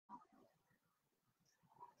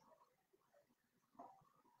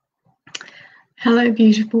Hello,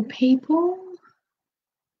 beautiful people.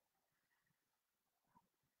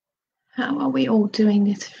 How are we all doing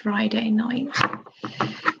this Friday night?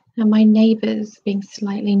 Now, my neighbour's being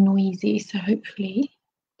slightly noisy, so hopefully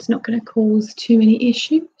it's not going to cause too many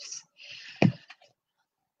issues.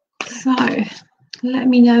 So, let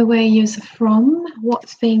me know where you're from,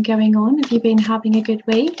 what's been going on. Have you been having a good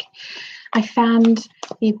week? I found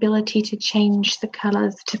the ability to change the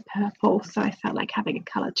colours to purple, so I felt like having a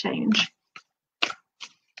colour change.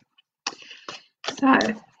 So,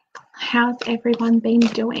 how's everyone been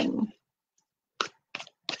doing?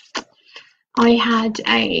 I had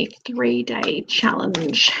a 3-day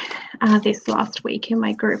challenge this last week in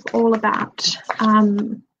my group, all about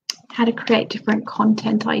how to create different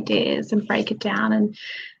content ideas and break it down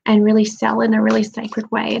and really sell in a really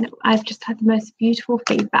sacred way. And I've just had the most beautiful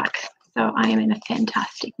feedback. So I am in a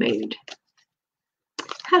fantastic mood.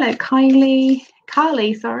 Hello,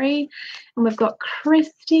 Carly, sorry. And we've got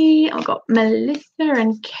Christy, I've got Melissa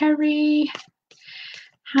and Kerry.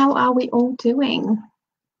 How are we all doing?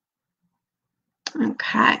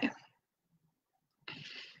 Okay.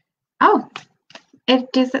 Oh,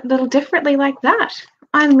 it does it a little differently like that.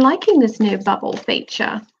 I'm liking this new bubble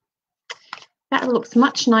feature. That looks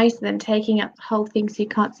much nicer than taking up the whole thing so you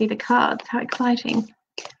can't see the cards. How exciting.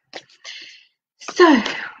 So,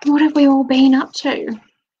 what have we all been up to?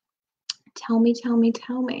 Tell me.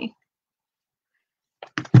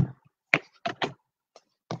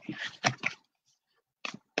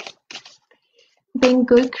 Been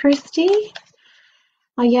good, Christy?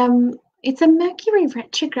 It's a Mercury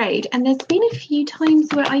retrograde, and there's been a few times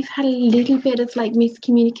where I've had a little bit of like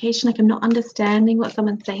miscommunication, like I'm not understanding what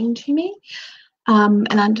someone's saying to me, and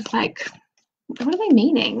I'm just like, what are they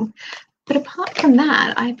meaning? But apart from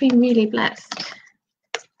that, I've been really blessed,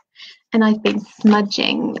 and I've been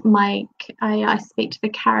smudging my. I speak to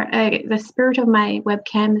the spirit of my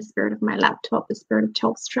webcam, the spirit of my laptop, the spirit of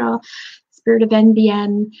Telstra, spirit of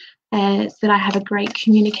NBN. So that I have a great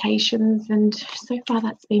communications, and so far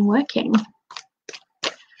that's been working.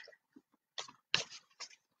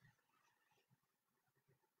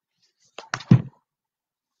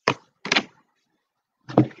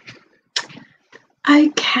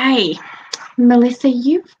 Okay, Melissa,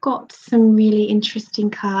 you've got some really interesting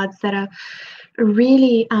cards that are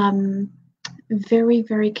really very,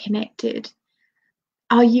 very connected.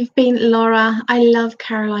 Oh, you've been, Laura. I love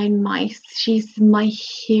Caroline Mice. She's my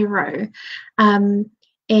hero.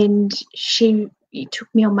 And she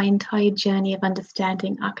took me on my entire journey of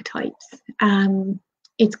understanding archetypes.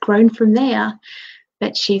 It's grown from there,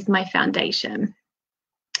 but she's my foundation.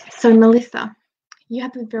 So, Melissa, you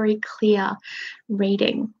have a very clear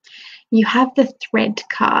reading. You have the thread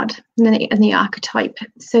card and the archetype.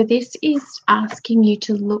 So this is asking you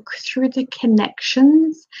to look through the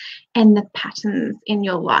connections and the patterns in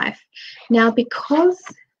your life. Now, because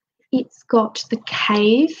it's got the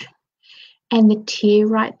cave and the tear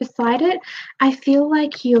right beside it, I feel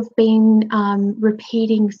like you've been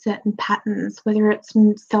repeating certain patterns, whether it's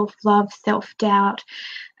self-love, self-doubt,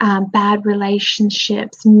 bad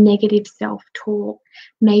relationships, negative self-talk,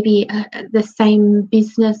 maybe the same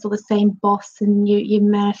business or the same boss, and you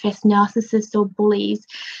manifest narcissists or bullies.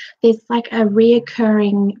 There's like a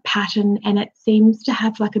reoccurring pattern, and it seems to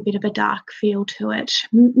have like a bit of a dark feel to it.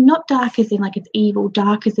 Not dark as in like it's evil,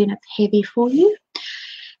 dark as in it's heavy for you.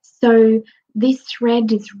 So this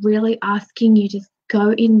thread is really asking you to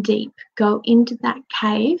go in deep, go into that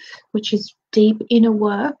cave, which is deep inner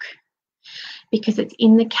work, because it's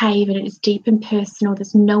in the cave and it's deep and personal.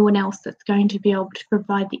 There's no one else that's going to be able to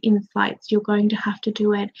provide the insights. You're going to have to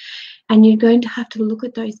do it, and you're going to have to look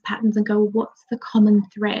at those patterns and go, what's the common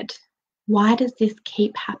thread? Why does this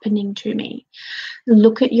keep happening to me?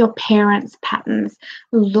 Look at your parents' patterns.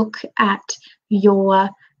 Look at your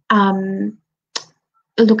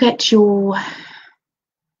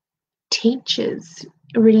teachers,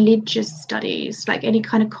 religious studies, like any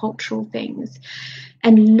kind of cultural things,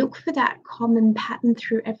 and look for that common pattern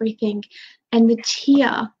through everything. And the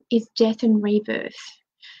tear is death and rebirth.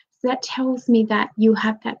 So that tells me that you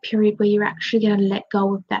have that period where you're actually going to let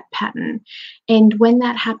go of that pattern. And when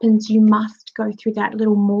that happens, you must go through that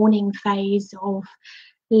little mourning phase of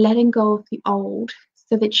letting go of the old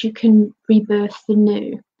so that you can rebirth the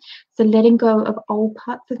new. So letting go of old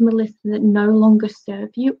parts of Melissa that no longer serve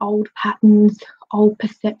you, old patterns, old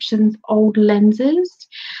perceptions, old lenses,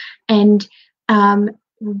 and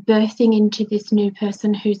birthing into this new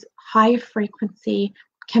person who's higher frequency,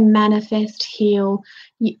 can manifest, heal.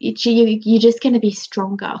 You're just going to be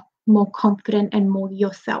stronger, more confident, and more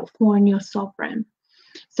yourself, more in your sovereign.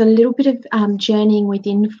 So a little bit of journeying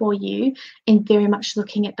within for you, and very much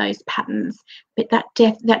looking at those patterns. But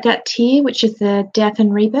that tier, which is the death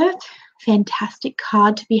and rebirth, fantastic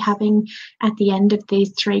card to be having at the end of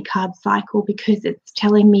these 3-card cycle, because it's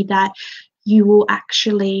telling me that you will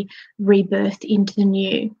actually rebirth into the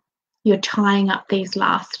new. You're tying up these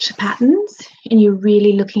last patterns and you're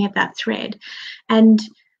really looking at that thread. And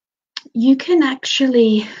you can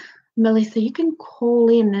actually, Melissa, you can call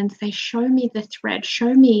in and say, show me the thread,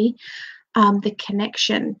 show me the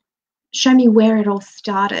connection, show me where it all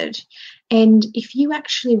started. And if you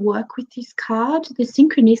actually work with this card, the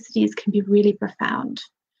synchronicities can be really profound.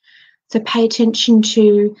 So pay attention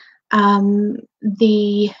to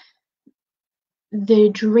the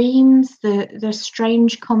dreams, the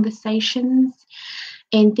strange conversations,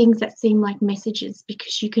 and things that seem like messages,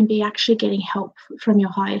 because you can be actually getting help from your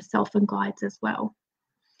higher self and guides as well.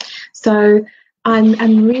 So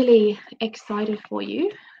I'm really excited for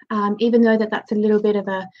you, even though that's a little bit of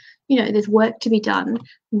a, there's work to be done.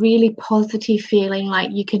 Really positive feeling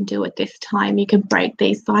like you can do it this time. You can break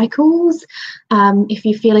these cycles. If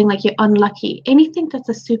you're feeling like you're unlucky, anything that's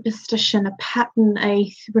a superstition, a pattern, a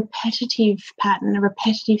repetitive pattern, a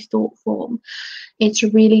repetitive thought form, it's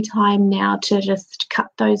really time now to just cut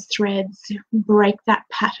those threads, break that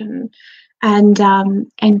pattern, and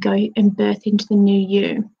go and birth into the new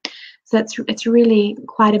you. So it's really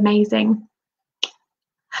quite amazing.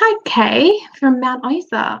 Hi, Kay from Mount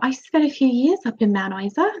Isa. I spent a few years up in Mount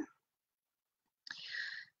Isa.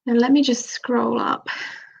 Now let me just scroll up.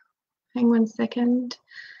 Hang one second.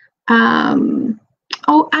 Oh,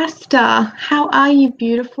 Asta, how are you,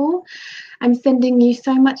 beautiful? I'm sending you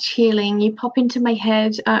so much healing. You pop into my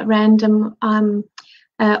head at random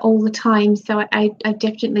all the time. So I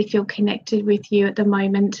definitely feel connected with you at the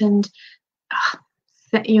moment, and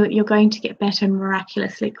you're going to get better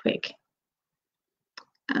miraculously quick.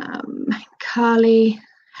 Carly,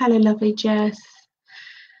 hello, lovely Jess.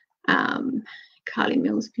 Carly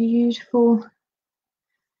Mills, beautiful.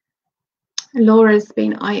 Laura's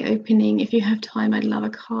been eye-opening. If you have time, I'd love a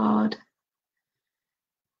card.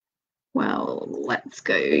 Well, let's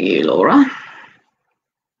go, you, Laura.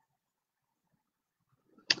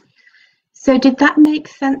 So did that make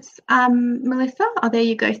sense, Melissa? Oh, there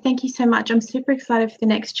you go. Thank you so much. I'm super excited for the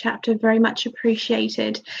next chapter. Very much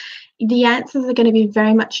appreciated. The answers are going to be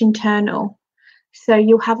very much internal. So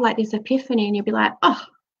you'll have like this epiphany and you'll be like, oh,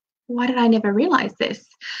 why did I never realize this?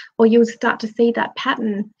 Or you'll start to see that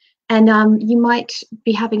pattern. And you might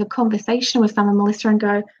be having a conversation with someone, Melissa, and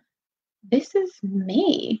go, this is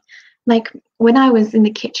me. Like when I was in the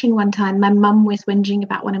kitchen one time, my mum was whinging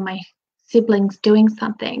about one of my siblings doing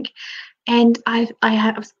something. And I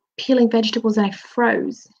was peeling vegetables and I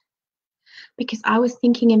froze because I was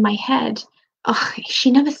thinking in my head, oh,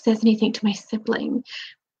 she never says anything to my sibling.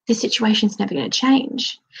 The situation's never going to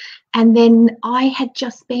change. And then I had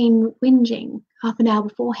just been whinging half an hour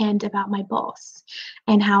beforehand about my boss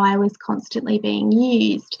and how I was constantly being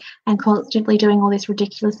used and constantly doing all this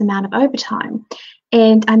ridiculous amount of overtime.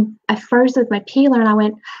 And I froze with my peeler and I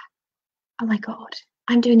went, oh my God,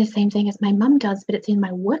 I'm doing the same thing as my mum does, but it's in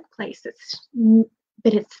my workplace.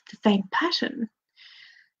 But it's the same pattern.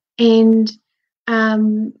 And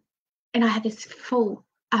I had this full,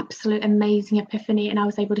 absolute, amazing epiphany, and I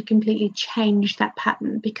was able to completely change that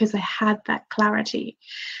pattern because I had that clarity.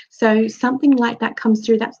 So something like that comes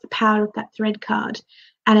through. That's the power of that thread card,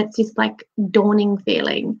 and it's this like dawning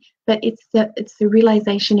feeling, but it's the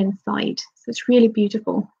realization inside. So it's really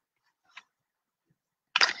beautiful.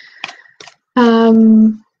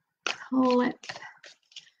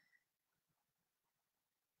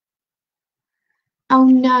 Oh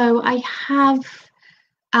no, I have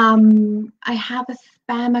a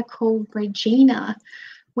spammer called Regina,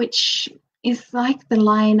 which is like the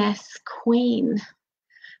lioness queen.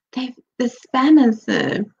 The spammers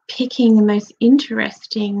are picking the most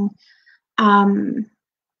interesting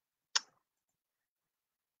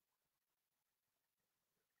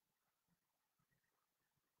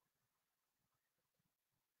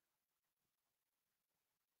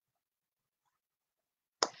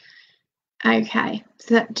okay,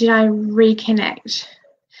 so did I reconnect?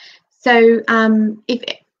 So if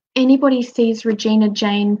anybody sees Regina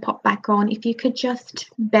Jane pop back on, if you could just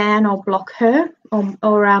ban or block her or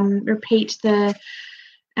repeat the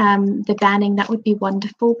banning, that would be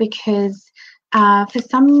wonderful, because for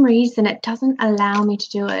some reason it doesn't allow me to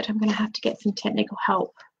do it. I'm going to have to get some technical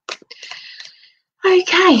help.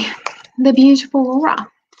 Okay, the beautiful Laura.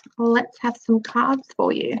 Let's have some cards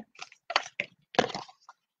for you.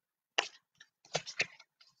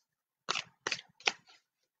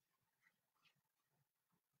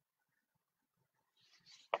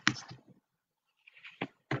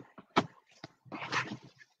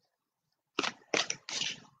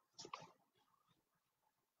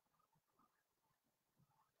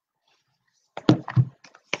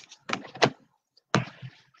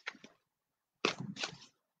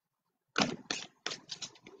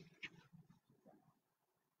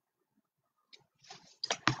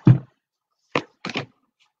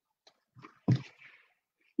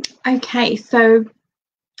 Okay, so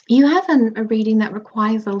you have a reading that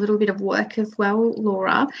requires a little bit of work as well,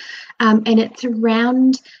 Laura, and it's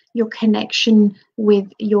around your connection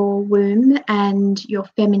with your womb and your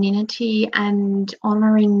femininity and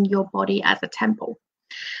honouring your body as a temple.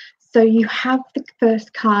 So you have the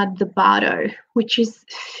first card, the Bardo, which is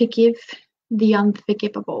forgive the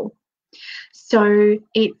unforgivable. So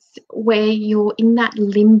it's where you're in that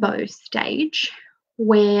limbo stage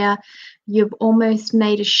where you've almost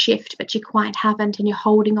made a shift, but you quite haven't, and you're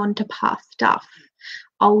holding on to past stuff,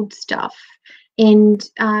 old stuff. And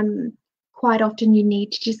quite often you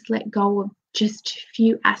need to just let go of just a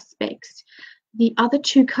few aspects. The other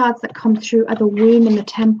two cards that come through are the womb and the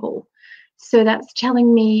temple. So that's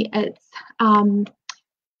telling me it's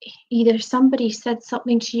either somebody said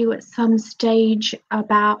something to you at some stage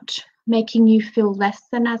about making you feel less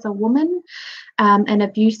than as a woman, an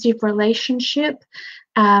abusive relationship,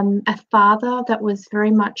 a father that was very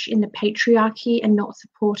much in the patriarchy and not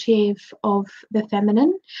supportive of the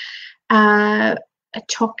feminine, a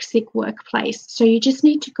toxic workplace. So you just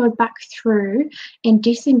need to go back through and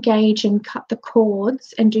disengage and cut the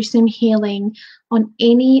cords and do some healing on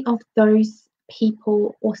any of those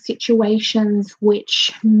people or situations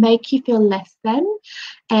which make you feel less than,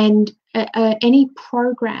 and any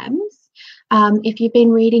programs. If you've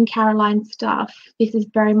been reading Caroline's stuff, this is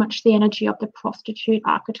very much the energy of the prostitute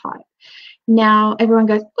archetype. Now everyone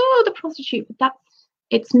goes, oh, the prostitute, but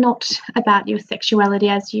it's not about your sexuality,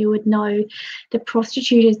 as you would know. The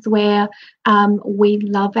prostitute is where we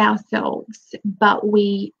love ourselves, but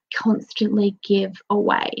we constantly give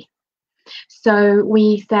away. So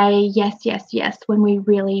we say yes, yes, yes when we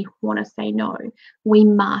really want to say no. We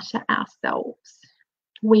martyr ourselves.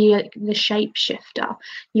 We are the shapeshifter.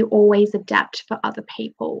 You always adapt for other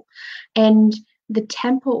people. And the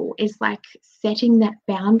temple is like setting that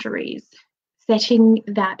boundaries, setting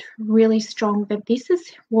that really strong that this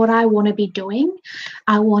is what I want to be doing.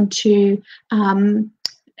 I want to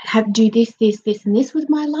do this, this, this, and this with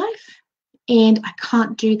my life. And I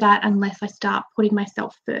can't do that unless I start putting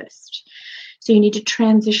myself first. So you need to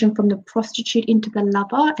transition from the prostitute into the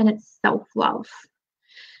lover, and it's self-love.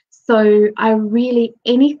 So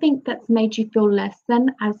anything that's made you feel less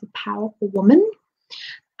than as a powerful woman,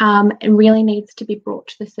 it really needs to be brought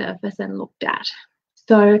to the surface and looked at.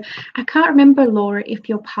 So I can't remember, Laura, if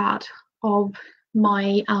you're part of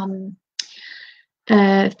my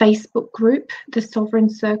Facebook group, the Sovereign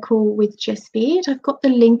Circle with Jess Beard. I've got the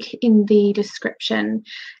link in the description,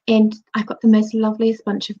 and I've got the most loveliest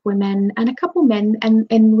bunch of women and a couple men,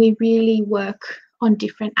 and we really work on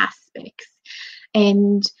different aspects.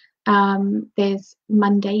 And there's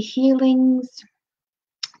Monday healings,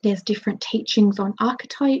 there's different teachings on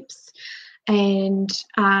archetypes, and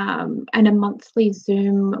a monthly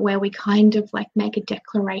Zoom where we kind of like make a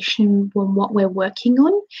declaration on what we're working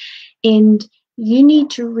on. And you need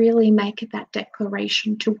to really make that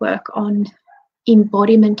declaration to work on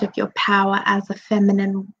embodiment of your power as a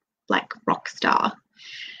feminine, like rock star,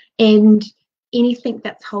 and anything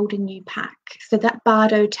that's holding you back. So that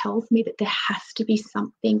Bardo tells me that there has to be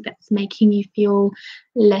something that's making you feel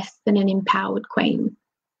less than an empowered queen.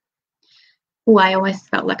 Oh, I almost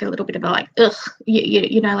felt like a little bit of a like, ugh,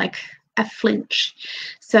 you know, like a flinch.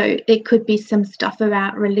 So it could be some stuff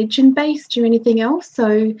about religion based or anything else.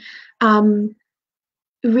 So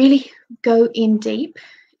really go in deep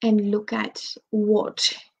and look at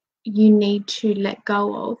what you need to let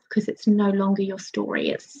go of, because it's no longer your story,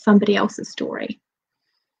 it's somebody else's story.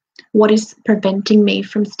 What is preventing me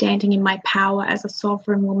from standing in my power as a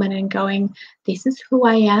sovereign woman and going, this is who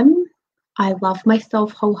I am, I love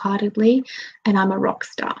myself wholeheartedly, and I'm a rock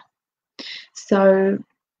star. So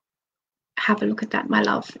have a look at that, my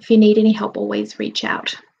love. If you need any help, always reach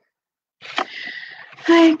out.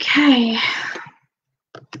 Okay.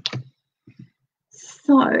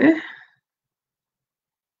 So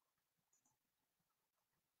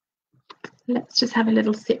let's just have a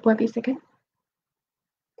little sip, won't be a second.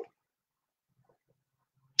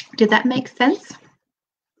 Did that make sense?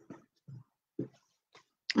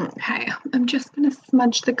 Okay, I'm just going to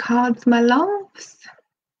smudge the cards, my loves.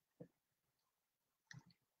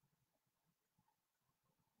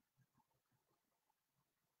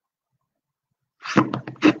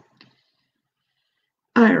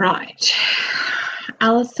 All right.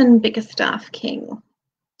 Alison Bickerstaff King.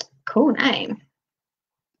 Cool name.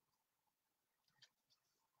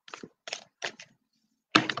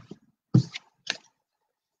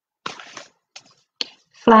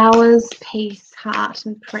 Flowers, peace, heart,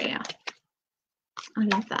 and prayer. I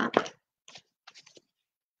love that.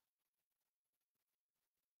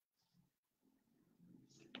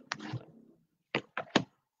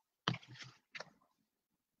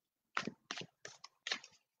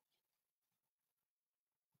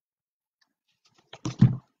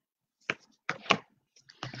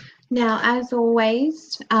 Now, as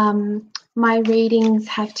always, my readings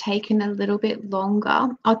have taken a little bit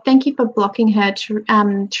longer. Oh, thank you for blocking her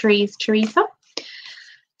trees, Teresa.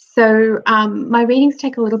 So my readings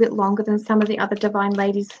take a little bit longer than some of the other divine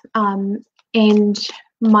ladies, and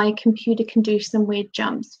my computer can do some weird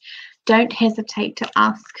jumps. Don't hesitate to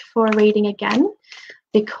ask for a reading again,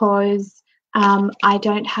 because I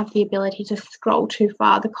don't have the ability to scroll too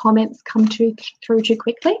far. The comments come through too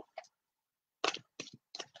quickly.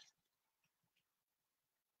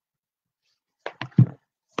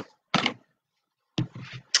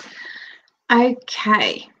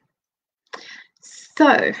 Okay,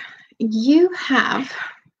 so you have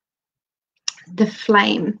the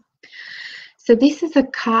Flame. So this is a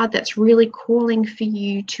card that's really calling for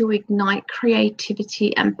you to ignite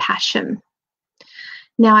creativity and passion.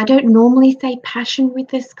 Now, I don't normally say passion with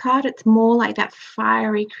this card. It's more like that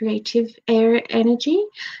fiery, creative energy.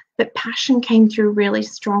 But passion came through really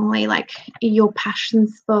strongly, like your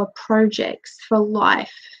passions for projects, for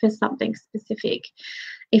life, for something specific.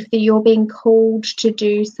 If you're being called to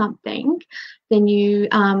do something, then you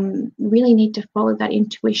really need to follow that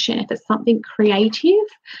intuition. If it's something creative,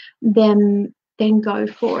 then go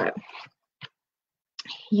for it.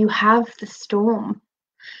 You have the Storm.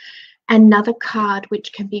 Another card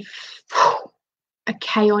which can be a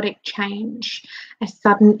chaotic change, a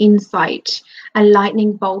sudden insight, a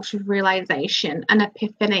lightning bolt of realization, an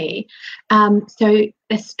epiphany. So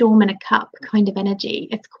a storm in a cup kind of energy.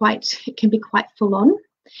 It can be quite full on,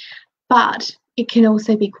 but it can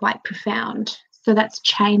also be quite profound. So that's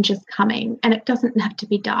changes coming, and it doesn't have to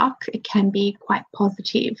be dark. It can be quite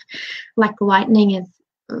positive. Like lightning is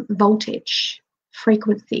voltage,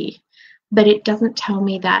 frequency, but it doesn't tell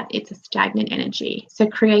me that it's a stagnant energy. So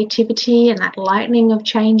creativity and that lightning of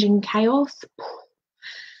change and chaos.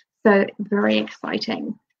 So very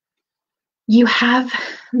exciting. You have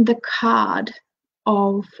the card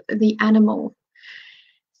of the Animal.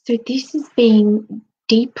 So this is being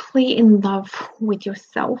deeply in love with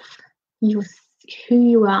yourself, who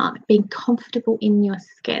you are, being comfortable in your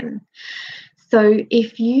skin. So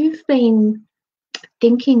if you've been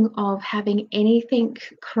thinking of having anything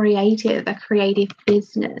creative, a creative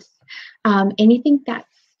business, anything that's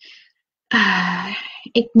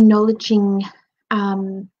acknowledging,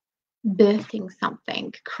 birthing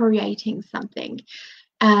something, creating something,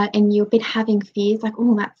 and you've been having fears like,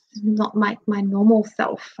 oh, that's not my normal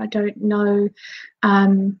self. I don't know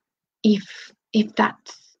if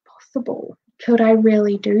that's possible. Could I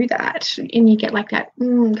really do that? And you get like that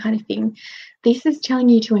kind of thing. This is telling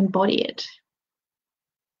you to embody it.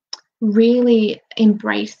 Really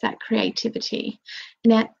embrace that creativity.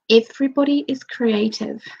 Now, everybody is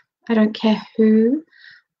creative. I don't care who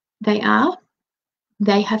they are.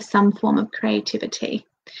 They have some form of creativity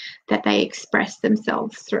that they express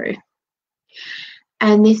themselves through.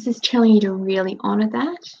 And this is telling you to really honor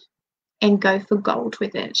that and go for gold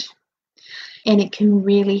with it. And it can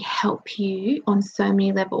really help you on so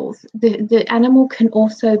many levels. The Animal can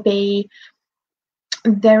also be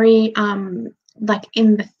very like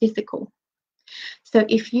in the physical. So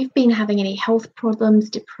if you've been having any health problems,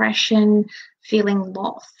 depression, feeling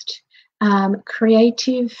lost,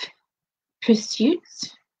 creative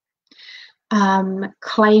pursuits,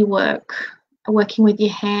 clay work, working with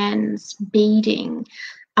your hands, beading,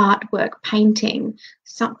 artwork, painting,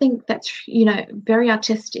 something that's, very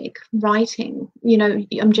artistic, writing,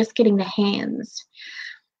 I'm just getting the hands.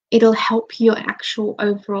 It'll help your actual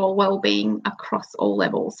overall well-being across all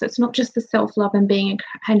levels. So it's not just the self-love and being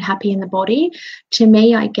and happy in the body. To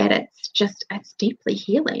me, I get it. It's deeply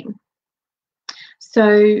healing.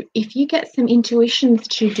 So if you get some intuitions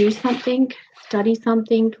to do something, study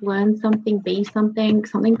something, learn something, be something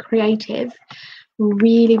creative,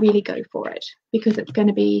 really, really go for it, because it's going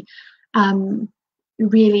to be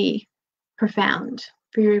really profound,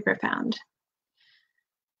 very profound.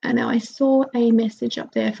 And now I saw a message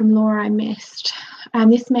up there from Laura I missed.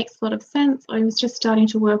 This makes a lot of sense. I was just starting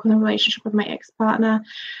to work on a relationship with my ex-partner.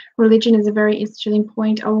 Religion is a very interesting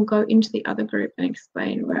point. I will go into the other group and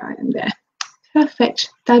explain where I am there.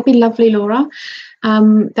 Perfect. That'd be lovely, Laura.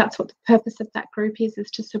 That's what the purpose of that group is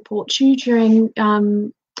to support you during,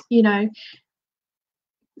 you know,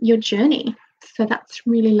 your journey. So that's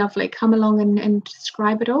really lovely. Come along and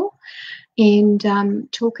describe it all and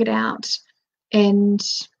talk it out, and,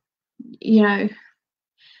 you know,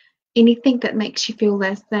 anything that makes you feel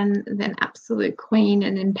less than absolute queen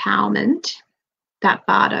and empowerment, that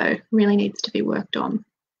bardo really needs to be worked on.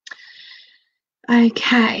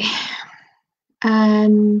 Okay.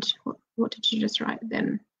 And what did you just write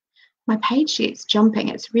then? My page sheet's jumping.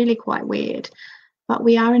 It's really quite weird. But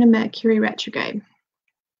we are in a Mercury retrograde.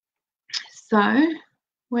 So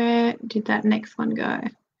where did that next one go?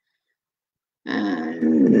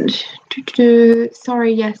 And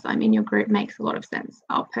sorry, yes, I'm in your group. Makes a lot of sense.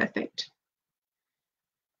 Oh, perfect.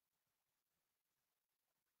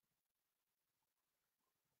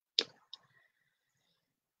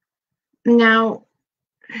 Now,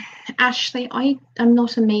 Ashley, I am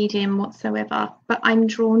not a medium whatsoever, but I'm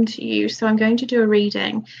drawn to you. So I'm going to do a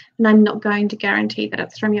reading, and I'm not going to guarantee that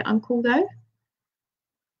it's from your uncle, though.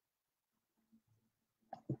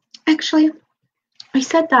 Actually, I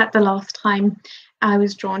said that the last time I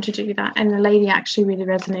was drawn to do that, and the lady actually really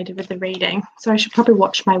resonated with the reading. So I should probably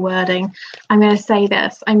watch my wording. I'm going to say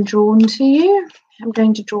this. I'm drawn to you. I'm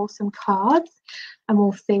going to draw some cards, and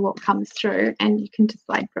we'll see what comes through, and you can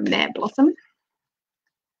decide from there, Blossom.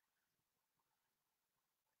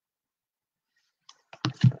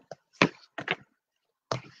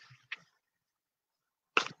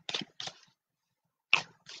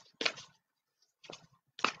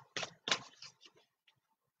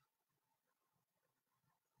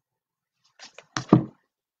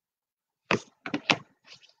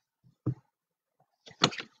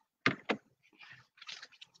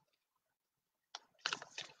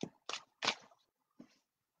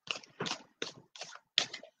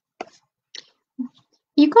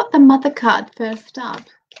 You got the mother card first up.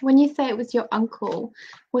 When you say it was your uncle,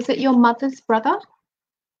 was it your mother's brother?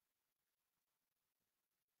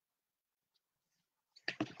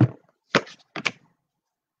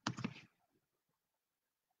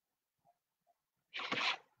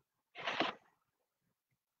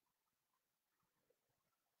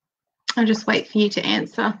 I'll just wait for you to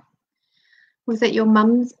answer. Was it your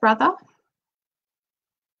mum's brother?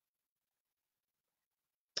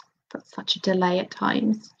 That's such a delay at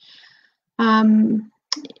times.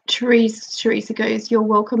 Teresa goes, you're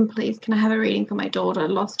welcome, please. Can I have a reading for my daughter?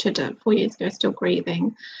 Lost her 4 years ago, still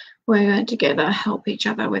grieving. We're together, help each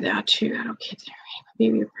other with our 2 adult kids.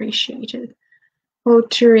 Very appreciated. Well,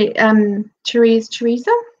 Teresa,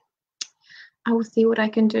 I will see what I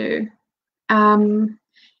can do.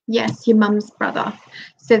 Yes, your mum's brother.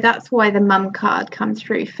 So that's why the mum card comes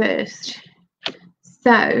through first.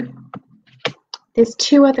 So there's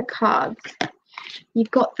 2 other cards.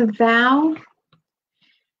 You've got the vow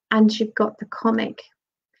and you've got the comic.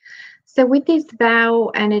 So with this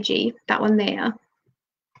vow energy, that one there,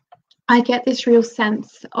 I get this real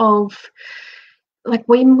sense of, like,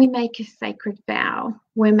 when we make a sacred vow,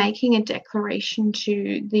 we're making a declaration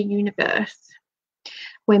to the universe.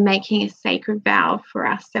 We're making a sacred vow for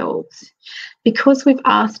ourselves. Because we've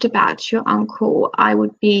asked about your uncle, I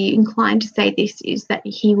would be inclined to say this is that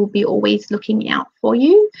he will be always looking out for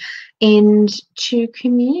you, and to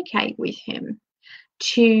communicate with him,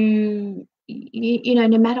 to, you know,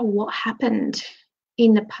 no matter what happened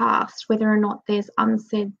in the past, whether or not there's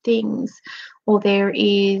unsaid things or there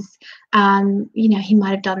is, you know, he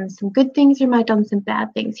might have done some good things or he might have done some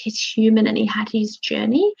bad things. He's human and he had his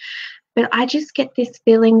journey. But I just get this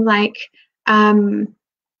feeling like no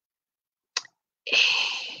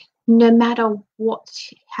matter what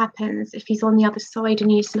happens, if he's on the other side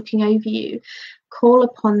and he's looking over you, call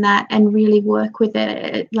upon that and really work with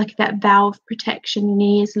it, like that vow of protection, and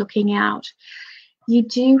he is looking out. You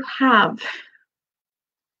do have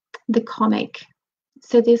the comic.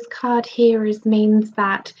 So this card here means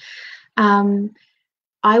that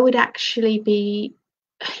I would actually be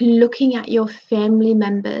looking at your family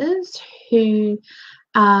members who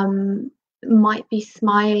might be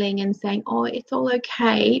smiling and saying, oh, it's all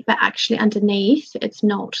okay, but actually underneath it's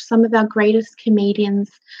not. Some of our greatest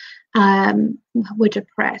comedians were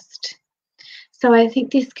depressed. So I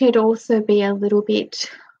think this could also be a little bit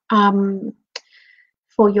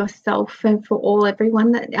for yourself and for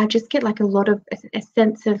everyone. That I just get like a lot of a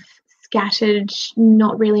sense of scattered,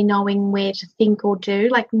 not really knowing where to think or do,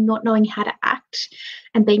 like not knowing how to act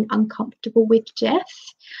and being uncomfortable with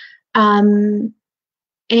death. And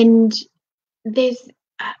there's,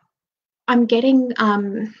 I'm getting,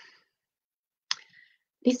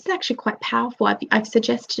 this is actually quite powerful. I've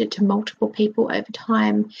suggested it to multiple people over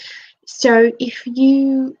time. So if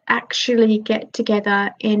you actually get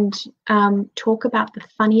together and talk about the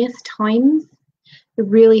funniest times, the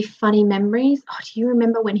really funny memories. Oh, do you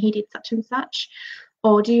remember when he did such and such?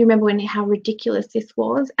 Or do you remember how ridiculous this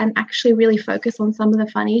was? And actually really focus on some of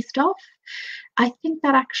the funny stuff. I think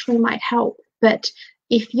that actually might help. But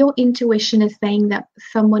if your intuition is saying that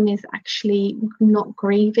someone is actually not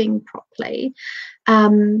grieving properly,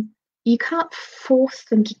 you can't force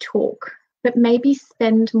them to talk, but maybe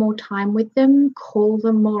spend more time with them, call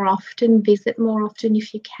them more often, visit more often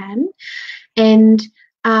if you can. And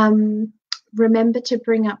remember to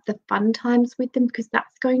bring up the fun times with them, because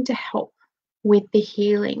that's going to help with the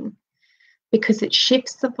healing, because it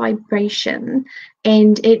shifts the vibration,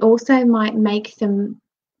 and it also might make them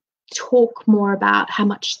talk more about how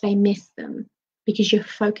much they miss them, because you're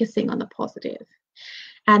focusing on the positive.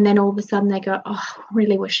 And then all of a sudden they go, oh, I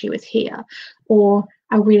really wish he was here, or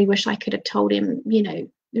I really wish I could have told him,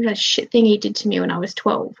 that shit thing he did to me when I was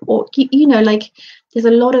 12, or like there's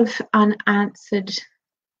a lot of unanswered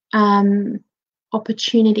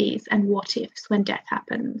opportunities and what ifs when death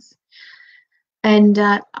happens. And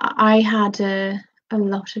I had a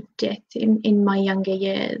lot of death in my younger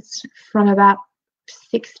years. From about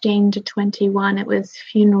 16 to 21, it was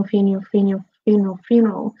funeral.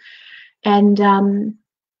 And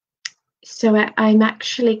so I'm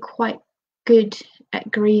actually quite good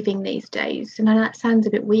at grieving these days. And I know that sounds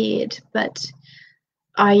a bit weird, but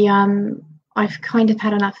I've kind of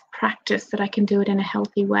had enough practice that I can do it in a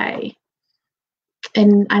healthy way.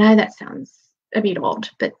 And I know that sounds a bit odd,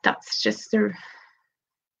 but that's just the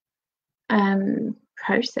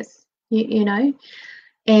process,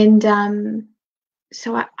 And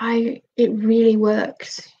so it really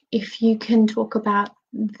works if you can talk about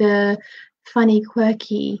the funny,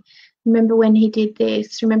 quirky. Remember when he did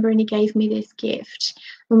this? Remember when he gave me this gift?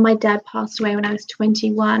 When my dad passed away when I was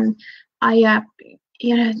 21, I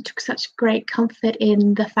took such great comfort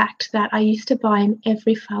in the fact that I used to buy him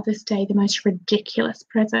every Father's Day the most ridiculous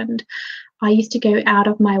present. I used to go out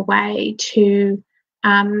of my way to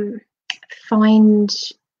find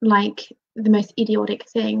like the most idiotic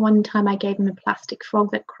thing. One time I gave him a plastic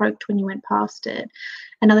frog that croaked when you went past it.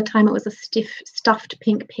 Another time it was a stuffed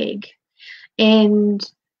pink pig, and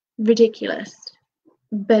ridiculous.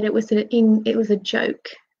 But it was a joke,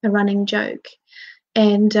 a running joke.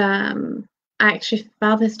 And actually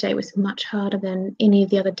Father's Day was much harder than any of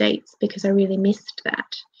the other dates because I really missed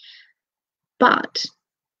that. But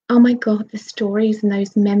oh my God, the stories and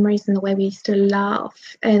those memories and the way we used to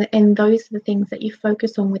laugh, and those are the things that you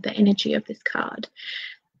focus on with the energy of this card.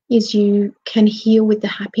 Is you can heal with the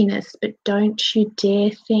happiness, but don't you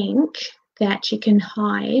dare think that you can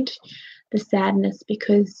hide the sadness,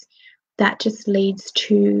 because that just leads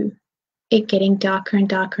to it getting darker and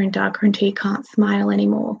darker and darker until you can't smile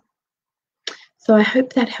anymore. So I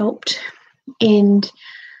hope that helped. And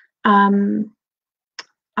I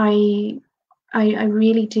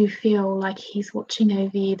really do feel like he's watching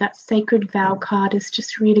over you. That sacred vow card has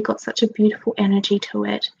just really got such a beautiful energy to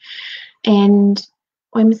it. And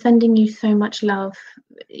I'm sending you so much love.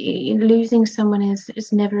 Losing someone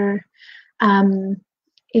is never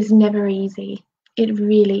easy. It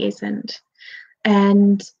really isn't.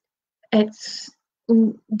 And it's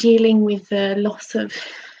dealing with the loss of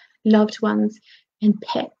loved ones and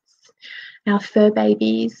pets, our fur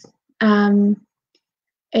babies.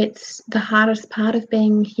 It's the hardest part of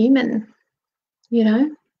being human,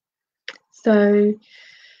 So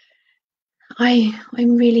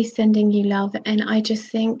I'm really sending you love, and I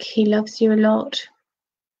just think he loves you a lot.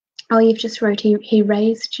 Oh, you've just wrote he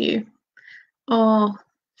raised you. Oh,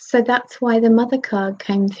 so that's why the mother card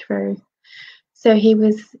came through. So he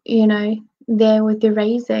was, there with the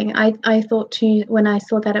raising. I thought too, when I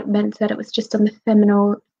saw that, it meant that it was just on the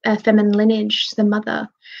feminine lineage, the mother.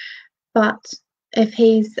 But if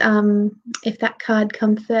if that card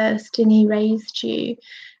come first and he raised you,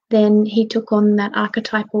 then he took on that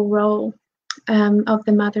archetypal role of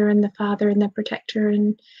the mother and the father and the protector,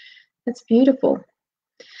 and that's beautiful.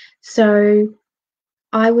 So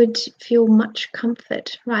I would feel much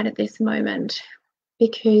comfort right at this moment,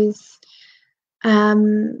 because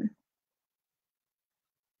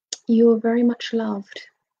you are very much loved.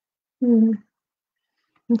 I'm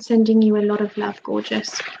sending you a lot of love,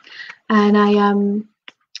 gorgeous. And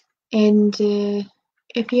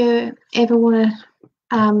if you ever want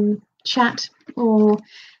to chat or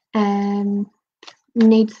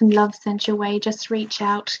need some love sent your way, just reach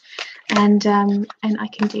out, and I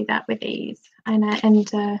can do that with ease. And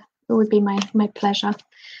it would be my pleasure.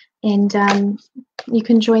 And you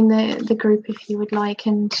can join the group if you would like,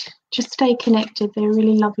 and just stay connected. They're a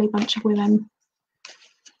really lovely bunch of women.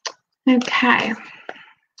 Okay,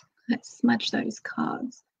 let's smudge those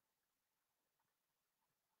cards.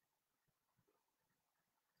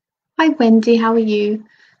 Hi, Wendy, how are you?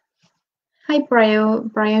 Hi,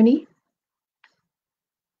 Bryony.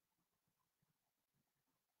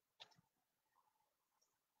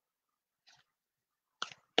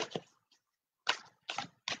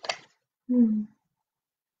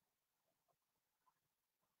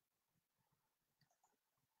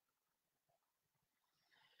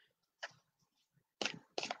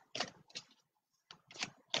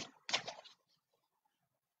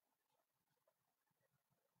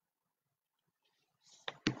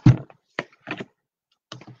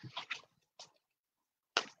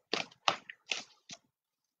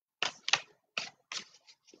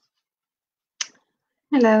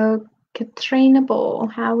 Hello, Katrina Ball,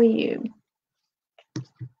 how are you?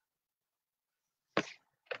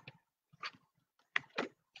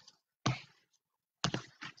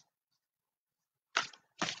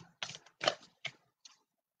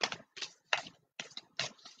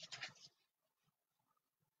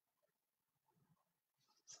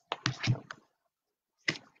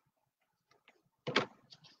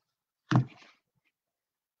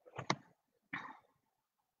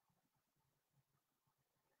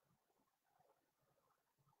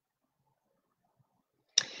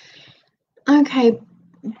 Okay,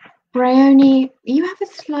 Bryony, you have a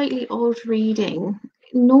slightly odd reading.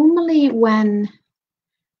 Normally when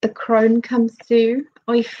the crone comes through,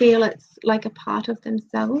 I feel it's like a part of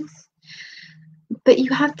themselves. But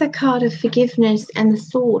you have the card of forgiveness and the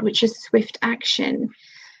sword, which is swift action,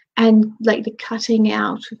 and like the cutting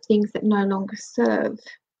out of things that no longer serve.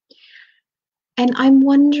 And I'm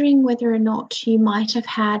wondering whether or not you might have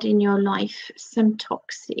had in your life some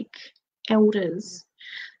toxic elders,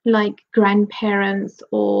 like grandparents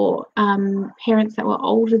or parents that were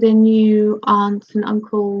older than you, aunts and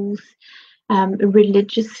uncles,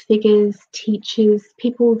 religious figures, teachers,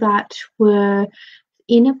 people that were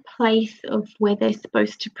in a place of where they're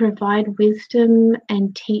supposed to provide wisdom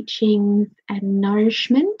and teachings and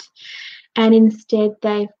nourishment, and instead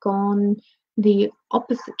they've gone the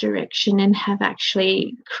opposite direction and have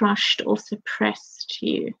actually crushed or suppressed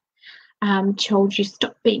you. Told you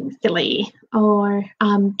stop being silly, or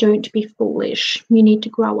don't be foolish, you need to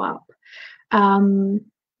grow up, and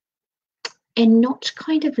not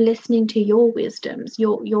kind of listening to your wisdoms,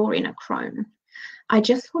 your inner crone. I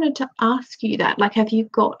just wanted to ask you that, like, have you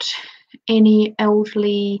got any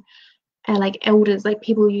elderly, like elders, like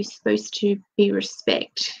people you're supposed to be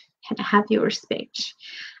respect and have your respect,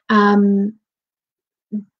 but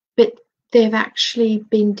they've actually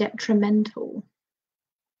been detrimental?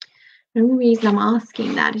 The only reason I'm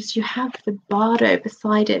asking that is you have the bardo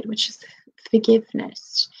beside it, which is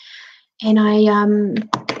forgiveness, and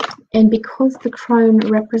and because the crone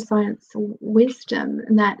represents wisdom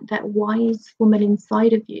and that wise woman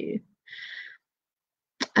inside of you,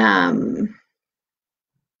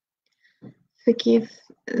 forgive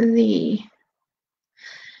the,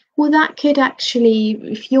 well, that could actually,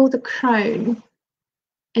 if you're the crone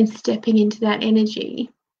and stepping into that energy,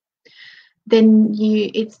 then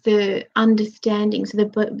it's the understanding. So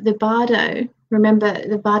the bardo, remember,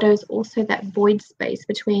 the bardo is also that void space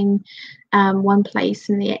between one place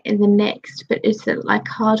and the next, but it's like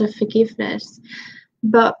card of forgiveness.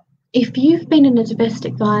 But if you've been in a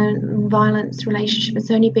domestic violence relationship,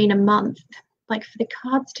 it's only been a month, like for the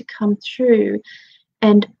cards to come through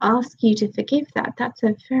and ask you to forgive that, that's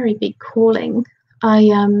a very big calling.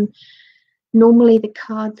 Normally the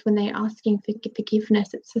cards, when they're asking for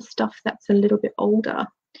forgiveness, it's the stuff that's a little bit older,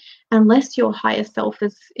 unless your higher self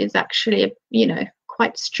is actually,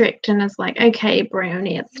 quite strict and is like, okay,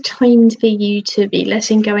 Brownie, it's time for you to be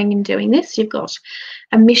letting going and doing this. You've got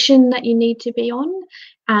a mission that you need to be on,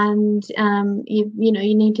 and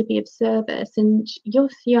you need to be of service, and your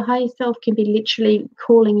higher self can be literally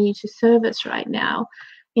calling you to service right now.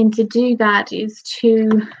 And to do that is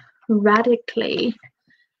to radically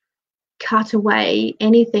cut away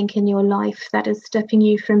anything in your life that is stopping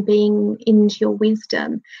you from being into your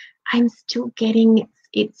wisdom. I'm still getting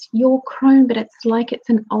it's your crone, but it's like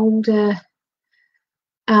it's an older,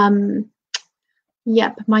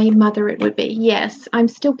 yep, my mother it would be. Yes, I'm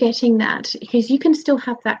still getting that, because you can still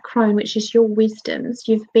have that crone, which is your wisdoms.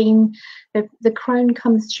 You've been, the crone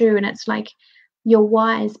comes through and it's like you're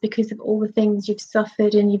wise because of all the things you've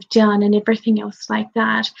suffered and you've done and everything else like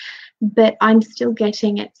that. But I'm still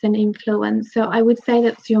getting it's an influence. So I would say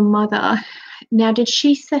that's your mother. Now, did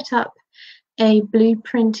she set up a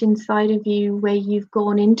blueprint inside of you where you've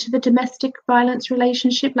gone into the domestic violence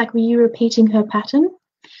relationship? Like, were you repeating her pattern?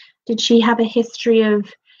 Did she have a history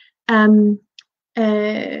of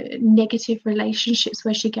negative relationships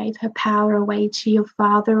where she gave her power away to your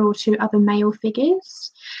father or to other male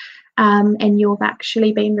figures, and you've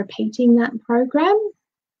actually been repeating that program.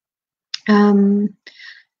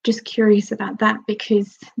 Just curious about that,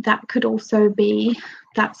 because that could also be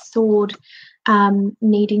that sword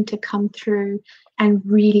needing to come through and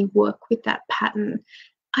really work with that pattern.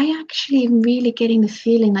 I actually am really getting the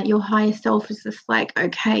feeling that your higher self is just like,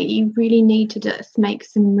 okay, you really need to just make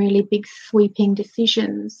some really big sweeping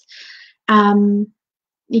decisions. You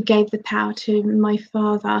gave the power to my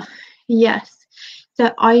father. Yes. So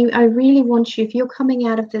I really want you, if you're coming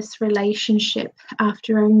out of this relationship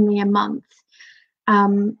after only a month,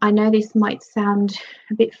 I know this might sound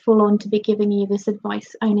a bit full on to be giving you this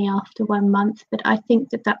advice only after 1 month, but I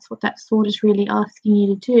think that that's what that sword is really asking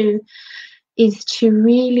you to do, is to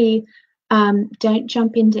really don't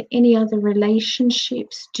jump into any other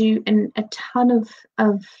relationships, do a ton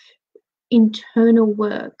of internal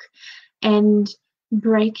work and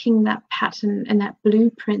breaking that pattern and that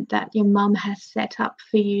blueprint that your mum has set up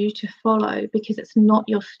for you to follow, because it's not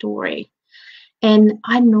your story. And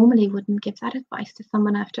I normally wouldn't give that advice to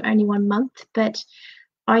someone after only 1 month, but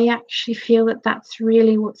I actually feel that that's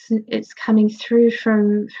really it's coming through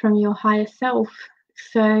from your higher self.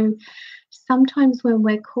 So sometimes when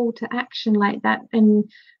we're called to action like that, and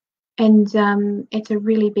it's a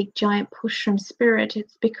really big giant push from spirit,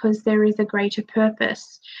 it's because there is a greater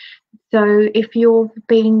purpose. So if you're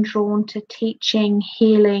being drawn to teaching,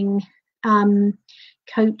 healing,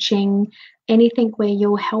 coaching, anything where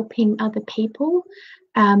you're helping other people,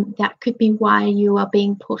 that could be why you are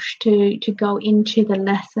being pushed to go into the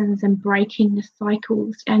lessons and breaking the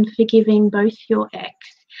cycles and forgiving both your ex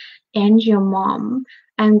and your mom,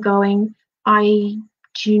 and going, I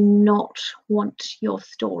do not want your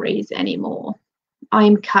stories anymore. I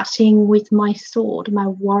am cutting with my sword, my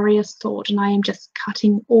warrior sword, and I am just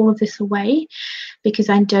cutting all of this away, because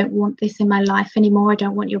I don't want this in my life anymore. I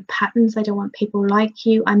don't want your patterns. I don't want people like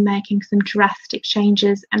you. I'm making some drastic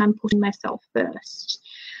changes and I'm putting myself first.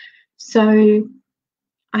 So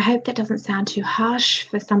I hope that doesn't sound too harsh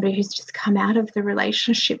for somebody who's just come out of the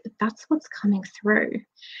relationship, but that's what's coming through.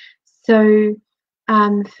 So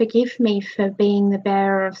forgive me for being the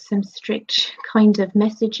bearer of some strict kind of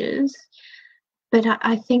messages, but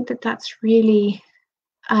I think that that's really,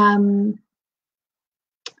 yeah,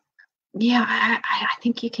 I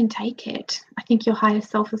think you can take it. I think your higher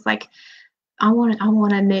self is like, I want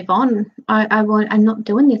to move on. I'm not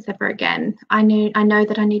doing this ever again. I know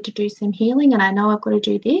that I need to do some healing, and I know I've got to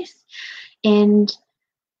do this, and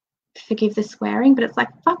forgive the swearing, but it's like,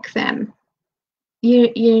 fuck them.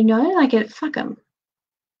 You know, like, fuck them.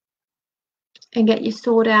 And get your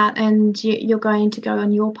sword out, and you're going to go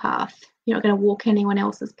on your path. You're not going to walk anyone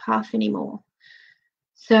else's path anymore.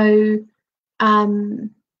 So I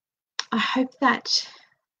hope that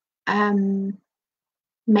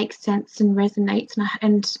makes sense and resonates.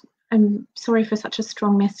 And I'm sorry for such a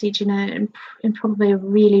strong message in probably a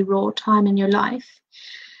really raw time in your life,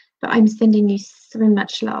 but I'm sending you so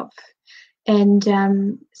much love. And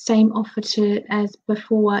same offer to as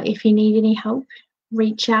before. If you need any help,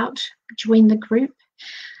 reach out, join the group.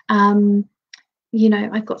 You know,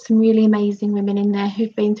 I've got some really amazing women in there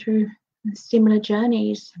who've been through similar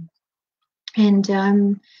journeys, and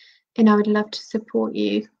I would love to support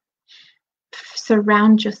you.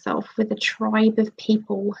 Surround yourself with a tribe of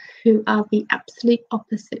people who are the absolute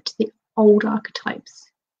opposite to the old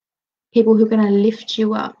archetypes. People who are going to lift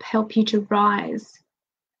you up, help you to rise,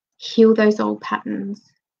 heal those old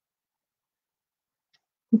patterns,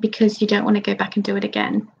 because you don't want to go back and do it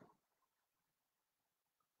again.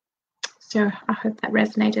 So I hope that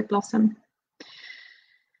resonated, Blossom.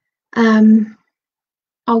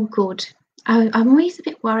 Oh, good. I'm always a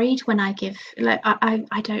bit worried when I give, like,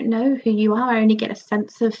 I don't know who you are. I only get a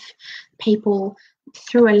sense of people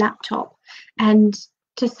through a laptop. And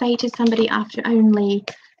to say to somebody after only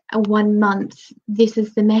 1 month, this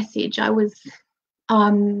is the message, I was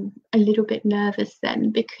a little bit nervous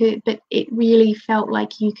then, but it really felt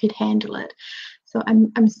like you could handle it. So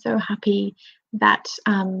I'm so happy that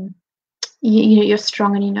you know, you're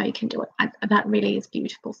strong and you know you can do it. That really is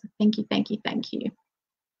beautiful. So thank you, thank you, thank you.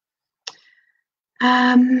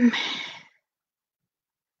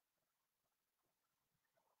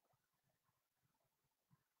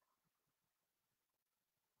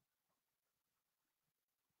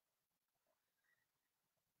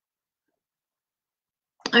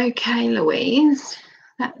 Okay, Louise,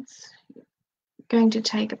 that's going to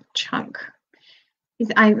take a chunk.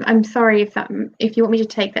 I'm sorry if you want me to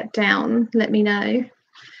take that down, let me know.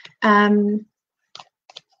 Actually,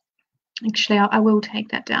 I will take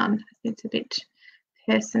that down. It's a bit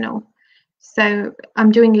personal. So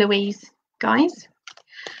I'm doing Louise, guys.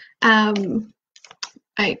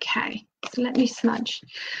 Okay, so let me smudge.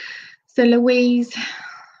 So Louise,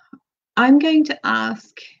 I'm going to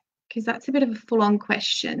ask, because that's a bit of a full-on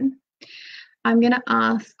question, I'm going to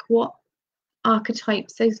ask what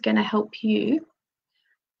archetypes is going to help you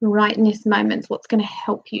right in this moment, what's going to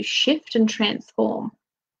help you shift and transform.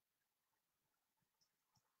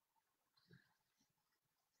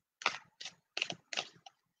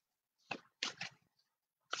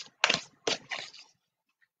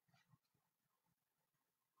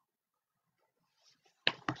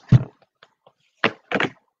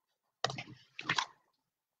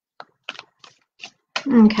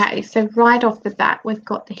 Okay, so right off the bat, we've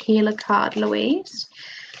got the healer card, Louise.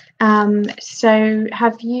 So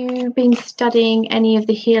have you been studying any of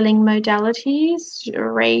the healing modalities?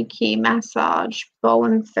 Reiki, massage,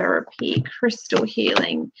 bone therapy, crystal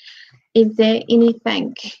healing? Is there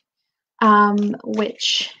anything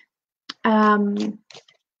which, you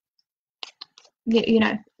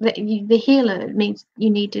know, the healer means you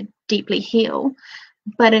need to deeply heal,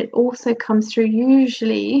 but it also comes through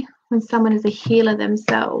usually when someone is a healer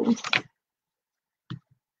themselves.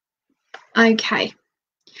 Okay,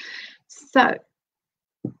 so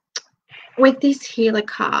with this healer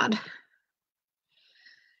card,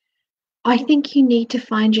 I think you need to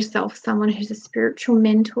find yourself someone who's a spiritual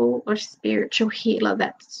mentor or spiritual healer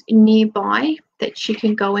that's nearby that you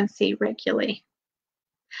can go and see regularly.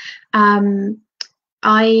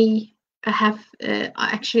 I have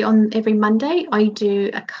actually on every Monday I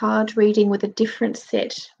do a card reading with a different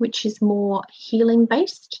set, which is more healing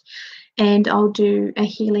based, and I'll do a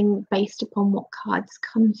healing based upon what cards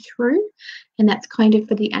come through, and that's kind of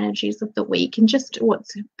for the energies of the week and just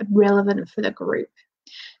what's relevant for the group.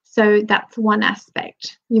 So that's one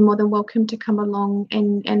aspect. You're more than welcome to come along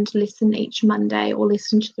and listen each Monday or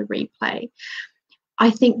listen to the replay. I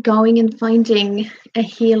think going and finding a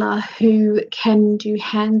healer who can do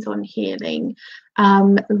hands-on healing,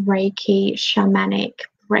 Reiki, shamanic,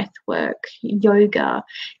 breath work, yoga,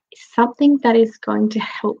 something that is going to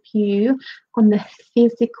help you on the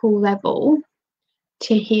physical level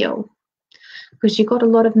to heal. Because you've got a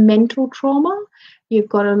lot of mental trauma, you've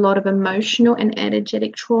got a lot of emotional and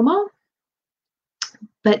energetic trauma,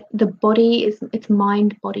 but the body is, it's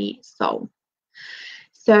mind, body, soul.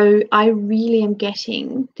 So I really am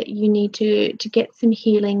getting that you need to get some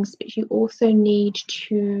healings, but you also need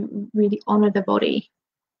to really honor the body,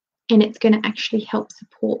 and it's going to actually help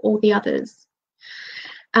support all the others.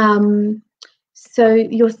 So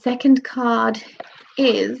your second card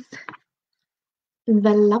is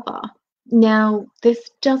the Lover. Now,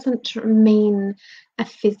 this doesn't mean a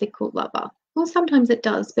physical lover. Well, sometimes it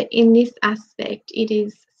does, but in this aspect, it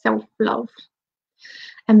is self-love.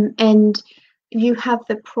 And you have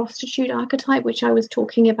the prostitute archetype, which I was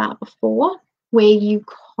talking about before, where you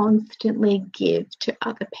constantly give to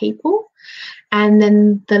other people. And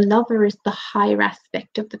then the lover is the higher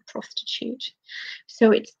aspect of the prostitute.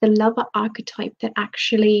 So it's the lover archetype that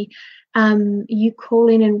actually you call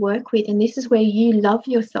in and work with. And this is where you love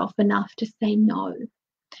yourself enough to say no.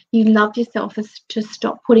 You love yourself to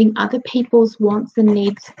stop putting other people's wants and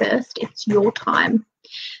needs first. It's your time.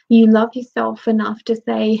 You love yourself enough to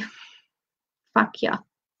say, fuck yeah,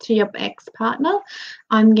 to your ex-partner.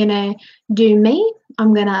 I'm gonna do me,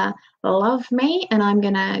 I'm gonna love me, and I'm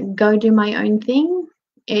gonna go do my own thing.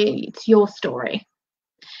 It's your story.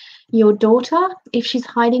 Your daughter, if she's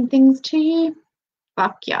hiding things to you,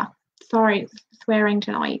 fuck yeah. Sorry, swearing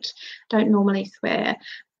tonight. Don't normally swear,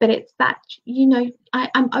 but it's that, you know,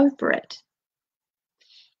 I'm over it.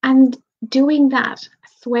 And doing that,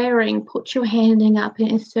 swearing, put your handing up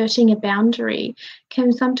and inserting a boundary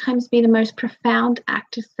can sometimes be the most profound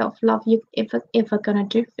act of self-love you're ever going to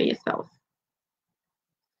do for yourself.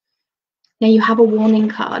 Now you have a warning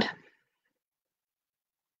card.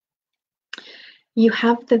 You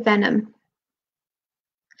have the Venom.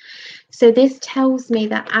 So this tells me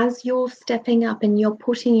that as you're stepping up and you're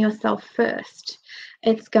putting yourself first,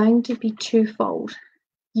 it's going to be twofold.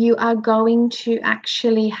 You are going to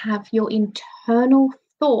actually have your internal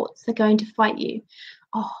thoughts are going to fight you.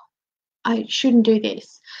 Oh, I shouldn't do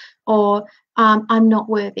this, or I'm not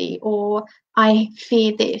worthy, or I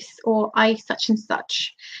fear this, or I such and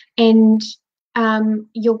such. And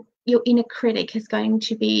your inner critic is going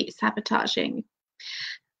to be sabotaging.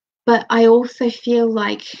 But I also feel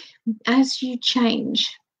like as you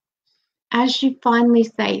change, as you finally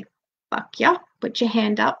say, fuck yeah, put your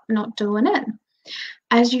hand up, not doing it,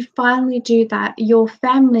 as you finally do that, your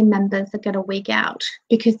family members are going to wig out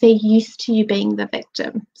because they're used to you being the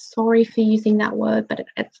victim. Sorry for using that word, but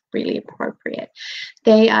it's really appropriate.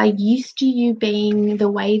 They are used to you being the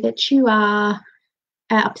way that you are,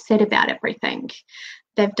 upset about everything.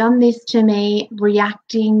 They've done this to me,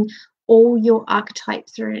 reacting. All your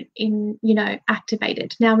archetypes are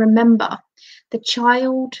activated. Now remember, the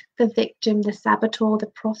child, the victim, the saboteur,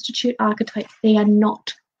 the prostitute archetypes, they are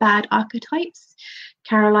not bad archetypes.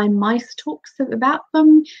 Caroline Myss talks about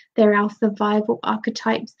them. They're our survival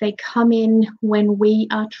archetypes. They come in when we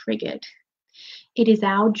are triggered. It is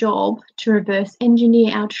our job to reverse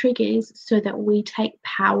engineer our triggers so that we take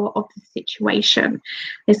power of the situation.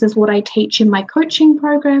 This is what I teach in my coaching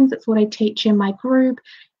programs. It's what I teach in my group,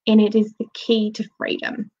 and it is the key to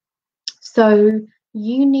freedom. So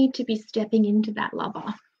you need to be stepping into that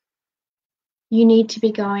lover. You need to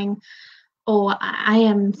be going, oh, I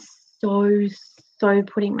am so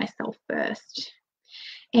putting myself first.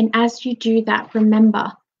 And as you do that,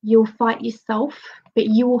 remember, you'll fight yourself, but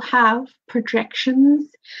you will have projections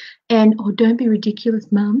and, oh, don't be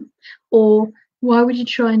ridiculous, mum, or why would you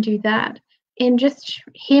try and do that? And just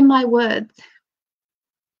hear my words.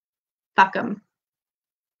 Fuck 'em.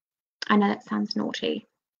 I know that sounds naughty,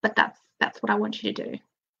 but that's what I want you to do.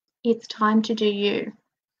 It's time to do you.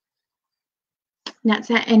 And that's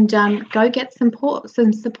it. And go get some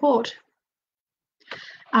support.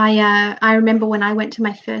 I remember when I went to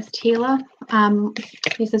my first healer.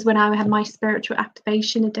 This is when I had my spiritual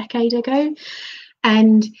activation a decade ago,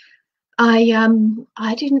 and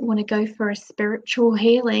I didn't want to go for a spiritual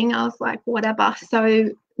healing. I was like, whatever. So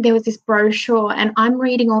there was this brochure, and I'm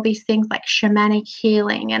reading all these things like shamanic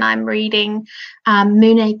healing, and I'm reading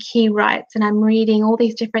Moon key rights, and I'm reading all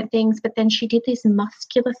these different things. But then she did this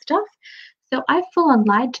muscular stuff. So I full on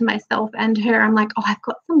lied to myself and her. I'm like, oh, I've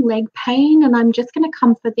got some leg pain and I'm just going to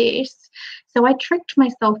come for this. So I tricked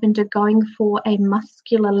myself into going for a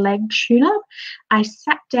muscular leg tune-up. I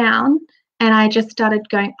sat down and I just started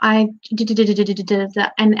going, and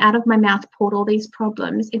out of my mouth poured all these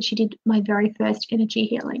problems. And she did my very first energy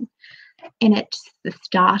healing. And it's the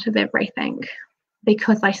start of everything,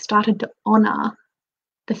 because I started to honor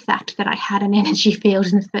the fact that I had an energy field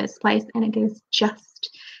in the first place. And it is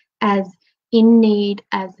just as in need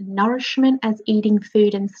as nourishment, as eating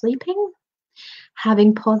food and sleeping,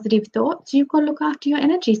 having positive thoughts. You've got to look after your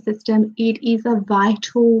energy system. It is a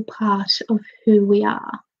vital part of who we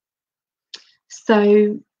are.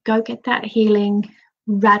 So go get that healing,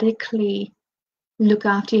 radically look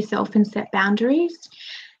after yourself and set boundaries.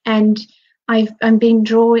 And I've been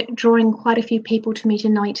drawing quite a few people to me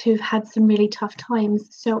tonight who've had some really tough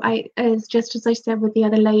times. So as I said with the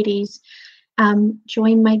other ladies,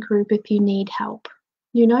 join my group if you need help.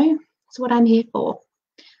 It's what I'm here for.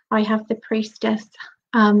 I have the priestess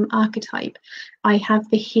archetype. I have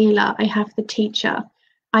the healer. I have the teacher.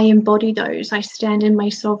 I embody those. I stand in my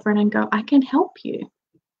sovereign and go, I can help you.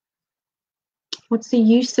 What's the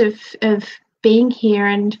use of being here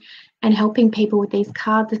and helping people with these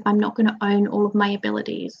cards if I'm not going to own all of my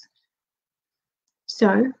abilities?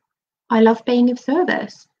 So I love being of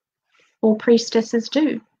service. All priestesses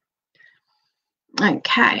do.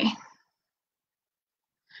 Okay.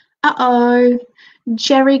 Uh-oh,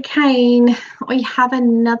 Jerry Kane. I have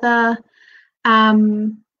another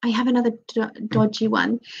dodgy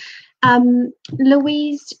one.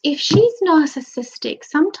 Louise, if she's narcissistic,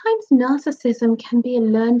 sometimes narcissism can be a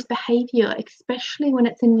learned behavior, especially when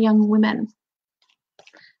it's in young women.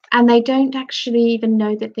 And they don't actually even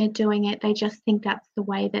know that they're doing it. They just think that's the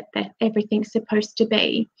way that everything's supposed to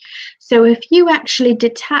be. So if you actually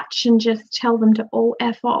detach and just tell them to all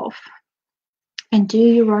F off and do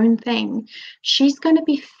your own thing, she's going to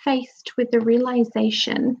be faced with the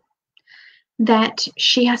realization that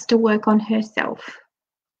she has to work on herself.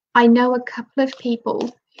 I know a couple of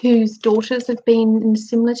people whose daughters have been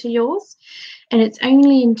similar to yours, and it's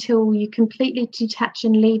only until you completely detach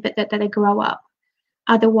and leave it that they grow up.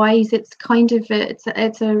 Otherwise, it's kind of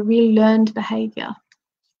it's a real learned behavior.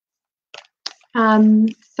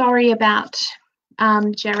 Sorry about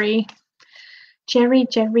Jerry.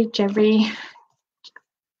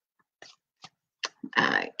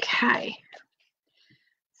 Okay.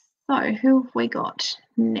 So who have we got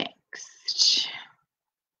next?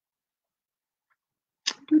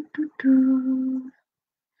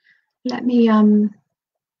 Let me oh,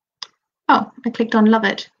 I clicked on love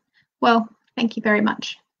it. Well, thank you very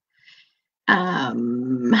much.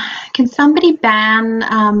 Can somebody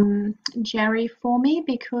ban Jerry for me,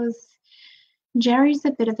 because Jerry's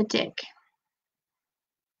a bit of a dick.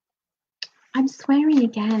 I'm swearing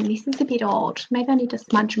again. This is a bit odd. Maybe I need to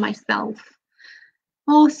smudge myself.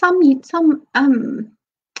 Or some weeks I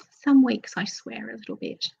swear a little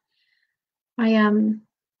bit. I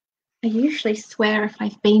usually swear if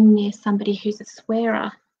I've been near somebody who's a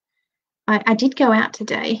swearer. I did go out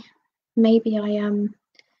today. Maybe I've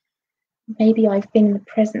been in the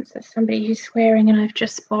presence of somebody who's swearing and I've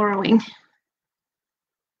just borrowing.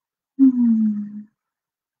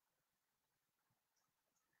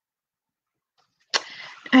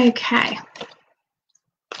 Okay.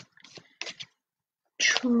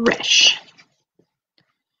 Trish.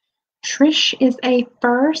 Trish is a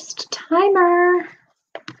first timer.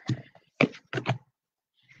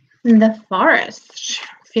 The forest.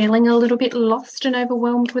 Feeling a little bit lost and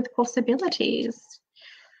overwhelmed with possibilities.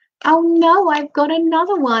 Oh no, I've got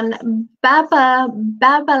another one. Babalawau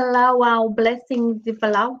blessings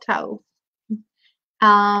Zivalauto.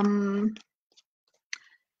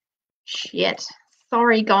 Shit.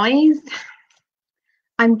 Sorry, guys.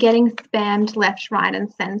 I'm getting spammed left, right, and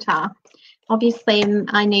center. Obviously,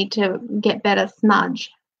 I need to get better smudge.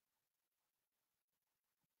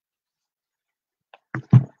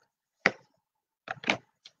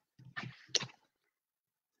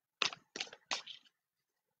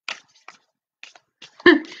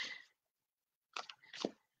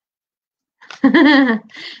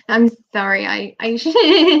 I'm sorry.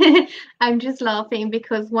 I'm just laughing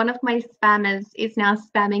because one of my spammers is now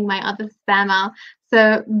spamming my other spammer.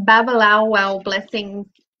 So Babalao blessings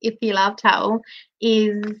if you love towel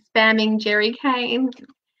is spamming Jerry Kane.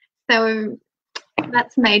 So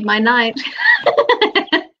that's made my night.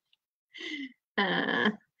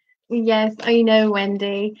 Yes, I know,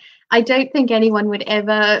 Wendy. I don't think anyone would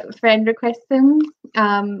ever friend request them.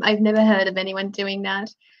 I've never heard of anyone doing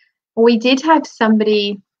that. We did have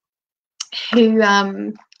somebody who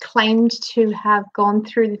claimed to have gone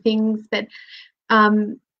through the things, but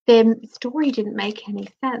their story didn't make any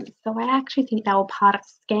sense. So I actually think they were part of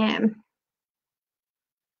a scam.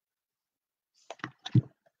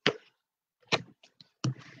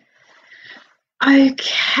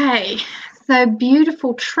 Okay, so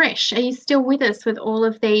beautiful Trish, are you still with us with all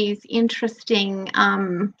of these interesting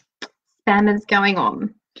spammers going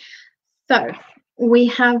on? So we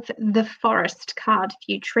have the forest card for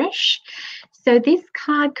you, Trish. So this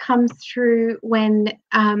card comes through when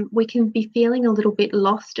we can be feeling a little bit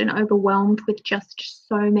lost and overwhelmed with just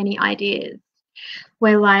so many ideas.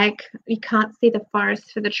 Where like you can't see the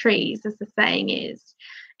forest for the trees, as the saying is.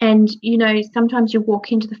 And you know, sometimes you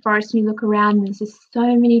walk into the forest and you look around and there's just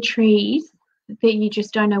so many trees that you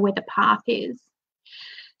just don't know where the path is.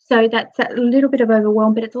 So that's a little bit of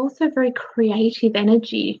overwhelm, but it's also very creative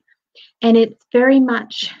energy. And it's very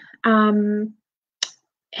much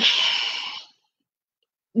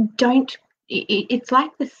it's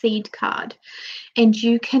like the seed card, and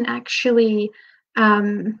you can actually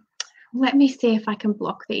let me see if I can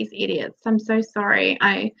block these idiots. I'm so sorry.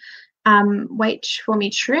 Wait for me,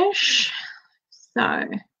 Trish. So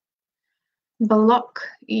block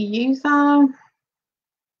user.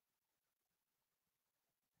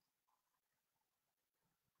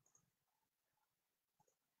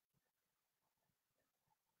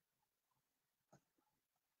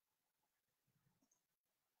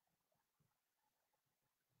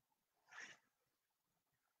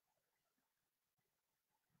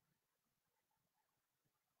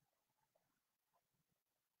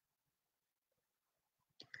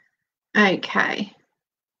 Okay.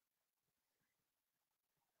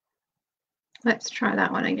 Let's try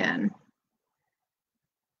that one again.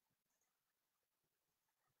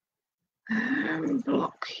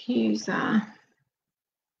 Block user.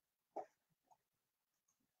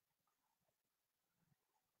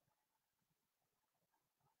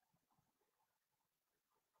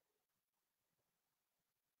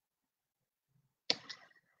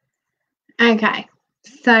 Okay,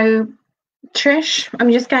 so Trish,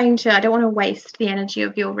 I'm just going to, I don't want to waste the energy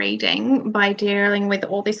of your reading by dealing with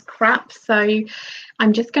all this crap. So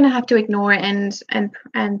I'm just going to have to ignore it and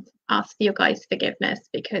ask for your guys' forgiveness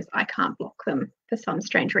because I can't block them for some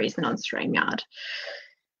strange reason on StreamYard.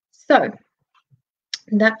 So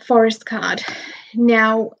that forest card.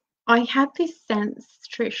 Now, I have this sense,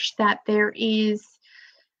 Trish, that there is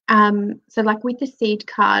so like with the seed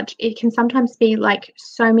card, it can sometimes be like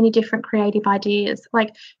so many different creative ideas.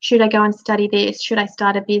 Like, should I go and study this? Should I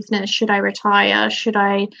start a business? Should I retire? Should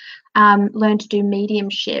I learn to do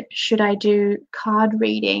mediumship? Should I do card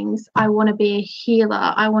readings? I want to be a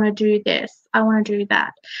healer. I want to do this. I want to do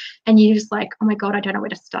that. And you're just like, oh my God, I don't know where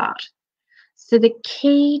to start. So the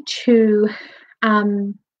key to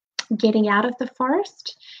getting out of the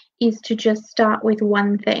forest is to just start with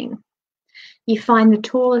one thing. You find the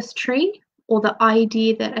tallest tree or the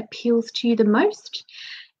idea that appeals to you the most,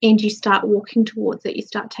 and you start walking towards it. You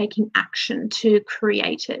start taking action to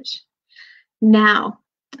create it. Now,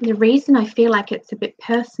 the reason I feel like it's a bit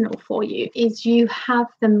personal for you is you have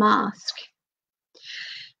the mask.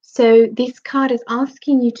 So this card is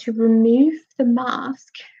asking you to remove the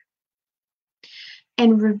mask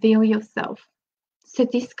and reveal yourself. So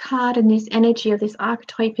this card and this energy of this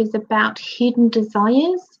archetype is about hidden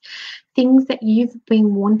desires, things that you've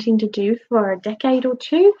been wanting to do for a decade or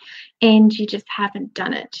two, and you just haven't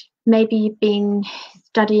done it. Maybe you've been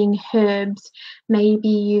studying herbs. Maybe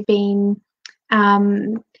you've been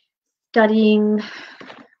studying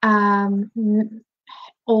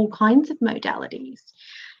all kinds of modalities,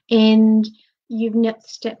 and you've not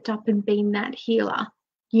stepped up and been that healer.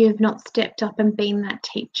 You've not stepped up and been that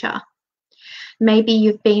teacher. Maybe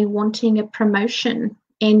you've been wanting a promotion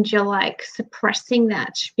and you're like suppressing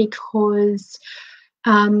that because,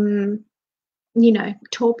 you know,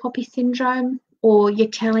 tall poppy syndrome, or you're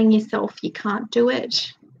telling yourself you can't do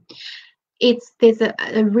it. There's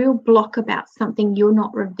a real block about something you're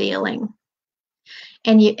not revealing.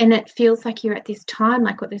 And it feels like you're at this time,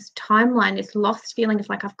 like with this timeline, this lost feeling of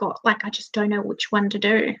like, I just don't know which one to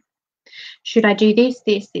do. Should I do this,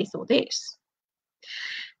 or this?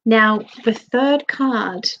 Now, the third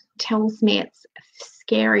card tells me it's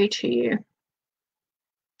scary to you.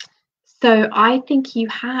 So I think you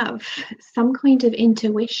have some kind of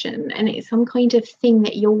intuition, and it's some kind of thing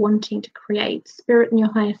that you're wanting to create. Spirit and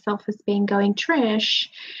your higher self has been going, Trish,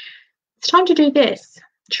 it's time to do this.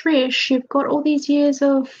 Trish, you've got all these years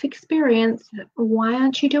of experience. Why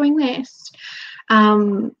aren't you doing this?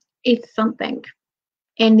 It's something.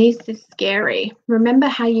 And this is scary. Remember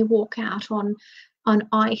how you walk out on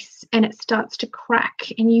ice and it starts to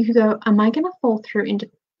crack and you go, am I going to fall through into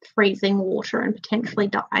freezing water and potentially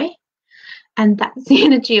die? And that's the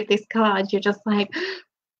energy of this card. You're just like,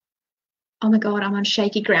 oh my God, I'm on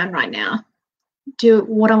shaky ground right now.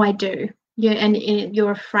 What do I do? And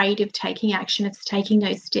you're afraid of taking action. It's taking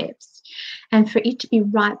those steps. And for it to be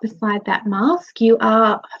right beside that mask, you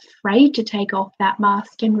are afraid to take off that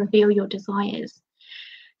mask and reveal your desires.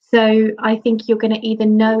 So I think you're going to either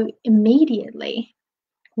know immediately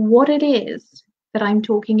what it is that I'm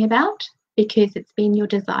talking about, because it's been your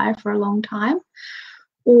desire for a long time,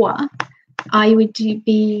 or I would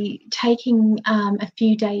be taking a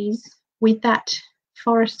few days with that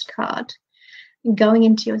forest card, going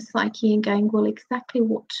into your psyche and going, well, exactly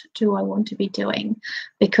what do I want to be doing?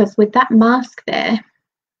 Because with that mask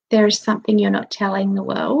there is something you're not telling the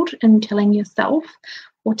world and telling yourself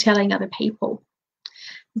or telling other people.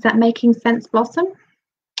 Is that making sense, Blossom?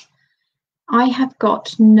 I have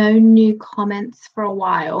got no new comments for a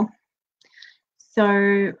while,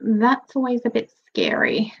 so that's always a bit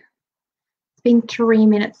scary. It's been 3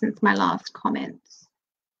 minutes since my last comments.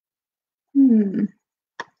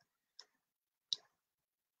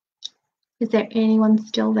 Is there anyone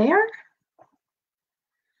still there?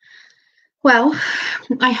 Well,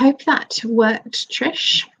 I hope that worked,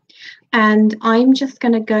 Trish. And I'm just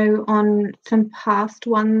going to go on some past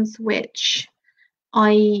ones, which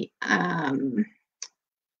I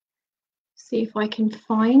see if I can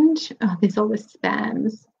find. Oh, there's all the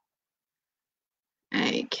spams.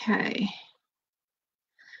 Okay.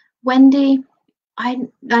 Wendy, I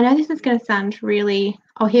know this is going to sound really,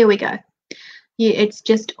 oh, here we go. Yeah, it's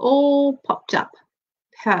just all popped up.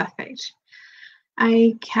 Perfect.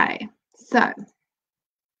 Okay, so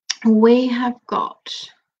we have got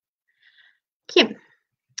Kim.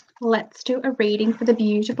 Let's do a reading for the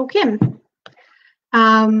beautiful Kim.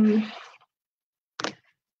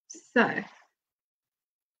 So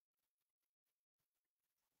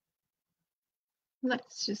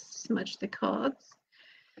let's just smudge the cards.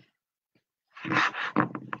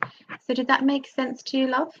 So did that make sense to you,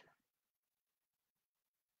 love?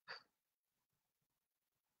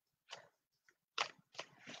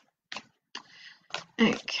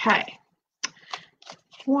 Okay.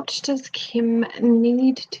 What does Kim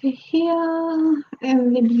need to hear?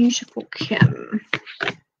 And the beautiful Kim.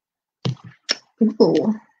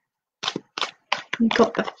 Ooh. You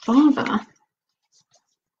got the father.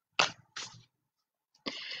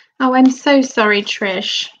 Oh, I'm so sorry,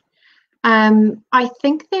 Trish. I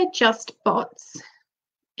think they're just bots,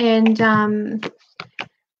 and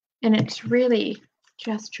it really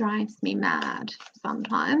just drives me mad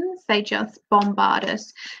sometimes. They just bombard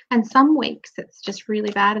us, and some weeks it's just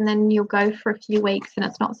really bad, and then you'll go for a few weeks and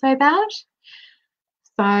it's not so bad.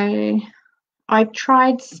 So I've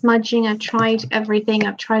tried smudging, I've tried everything,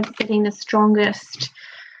 I've tried setting the strongest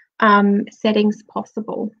settings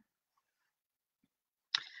possible.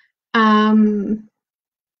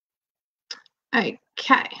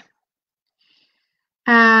 Okay.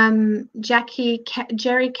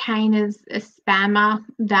 Jerry Kane is a spammer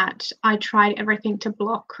that I tried everything to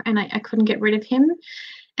block, and I couldn't get rid of him.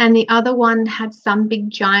 And the other one had some big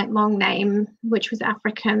giant long name, which was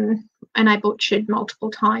African, and I butchered multiple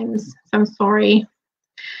times, so I'm sorry.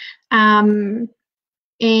 And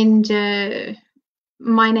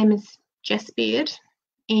my name is Jess Beard,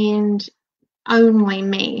 and only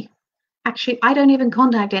me. Actually, I don't even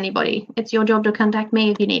contact anybody. It's your job to contact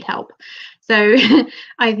me if you need help. So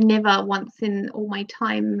I've never once in all my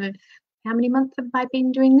time of how many months have I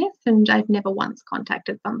been doing this, and I've never once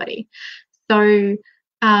contacted somebody. So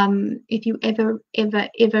if you ever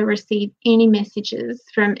receive any messages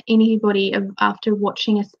from anybody after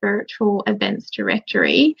watching a spiritual events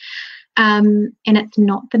directory, and it's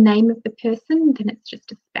not the name of the person, then it's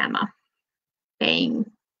just a spammer being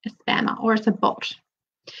a spammer, or it's a bot.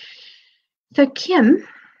 So Kim,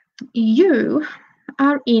 you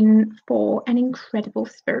are in for an incredible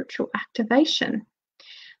spiritual activation.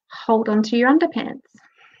 Hold on to your underpants.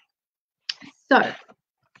 So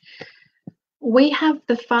we have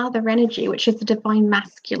the father energy, which is the divine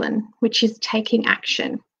masculine, which is taking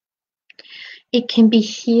action. It can be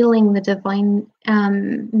healing the divine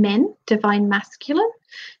men, divine masculine.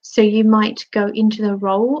 So you might go into the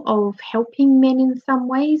role of helping men in some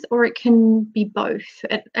ways, or it can be both.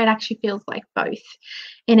 It actually feels like both.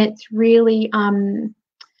 And it's really,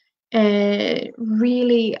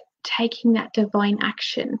 really taking that divine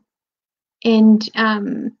action and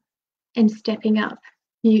stepping up.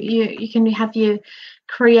 You can have your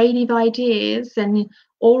creative ideas and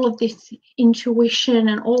all of this intuition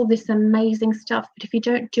and all of this amazing stuff, but if you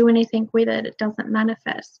don't do anything with it, it doesn't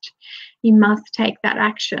manifest. You must take that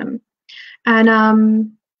action.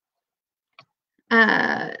 And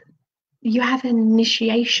you have an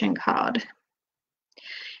initiation card.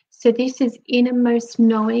 So this is innermost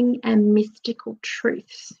knowing and mystical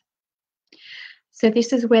truths. So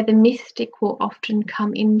this is where the mystic will often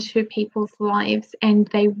come into people's lives, and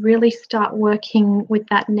they really start working with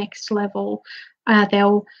that next level.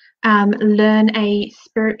 They'll learn a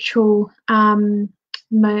spiritual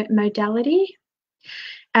modality.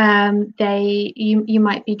 You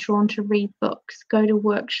might be drawn to read books, go to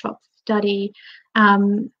workshops, study.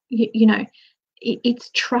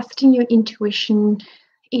 It's trusting your intuition.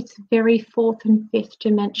 It's very fourth and fifth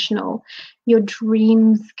dimensional. Your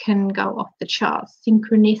dreams can go off the charts.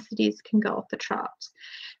 Synchronicities can go off the charts.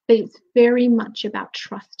 But it's very much about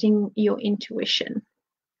trusting your intuition.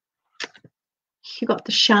 You got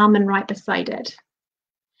the shaman right beside it.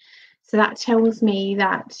 So that tells me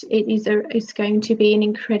that it's going to be an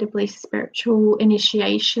incredibly spiritual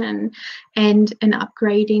initiation and an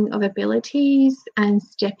upgrading of abilities and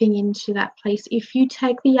stepping into that place. If you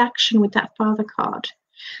take the action with that father card,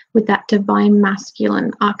 with that divine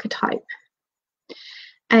masculine archetype,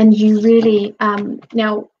 and you really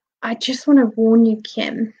now I just want to warn you,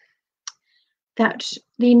 Kim, that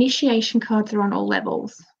the initiation cards are on all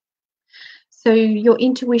levels. So your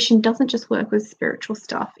intuition doesn't just work with spiritual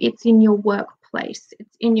stuff. It's in your workplace,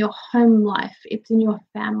 it's in your home life, it's in your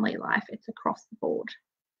family life, it's across the board.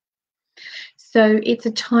 So it's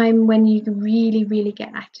a time when you really, really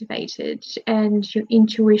get activated, and your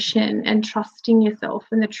intuition and trusting yourself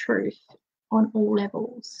and the truth on all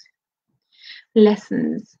levels.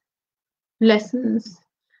 Lessons,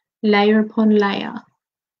 layer upon layer.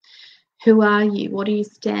 Who are you? What do you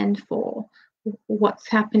stand for? What's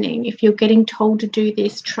happening? If you're getting told to do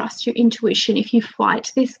this, trust your intuition. If you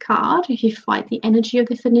fight this card, if you fight the energy of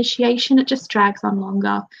this initiation, it just drags on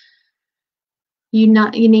longer. You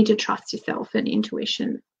need to trust yourself and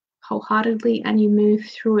intuition wholeheartedly, and you move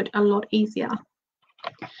through it a lot easier.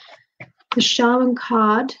 The shaman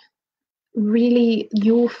card, really,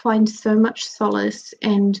 you'll find so much solace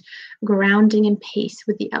and grounding and peace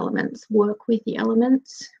with the elements. Work with the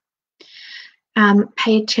elements.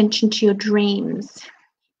 Pay attention to your dreams.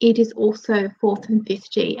 It is also fourth and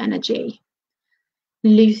fifth G energy.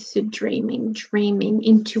 Lucid dreaming,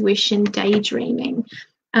 intuition, daydreaming.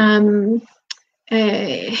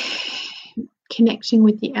 Connecting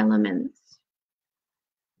with the elements.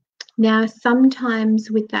 Now, sometimes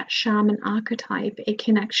with that shaman archetype, it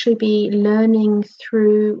can actually be learning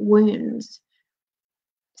through wounds.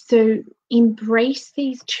 So embrace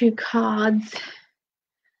these two cards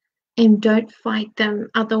and don't fight them.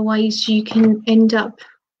 Otherwise, you can end up,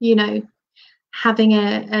 having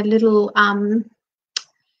a little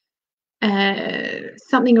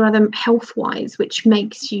something or other health-wise, which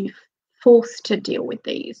makes you forced to deal with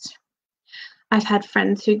these. I've had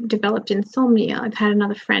friends who developed insomnia. I've had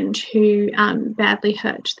another friend who badly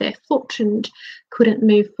hurt their foot and couldn't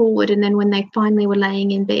move forward. And then when they finally were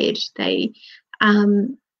laying in bed, they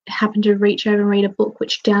happened to reach over and read a book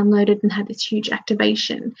which downloaded and had this huge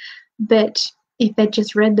activation. But if they'd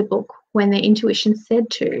just read the book when their intuition said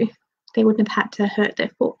to, they wouldn't have had to hurt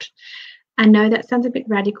their foot. I know that sounds a bit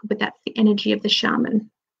radical, but that's the energy of the shaman.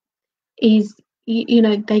 Is, you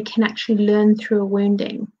know, they can actually learn through a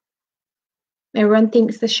wounding. Everyone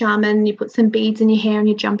thinks the shaman, you put some beads in your hair and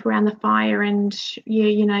you jump around the fire and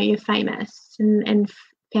you're famous and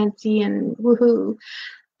fancy and woohoo.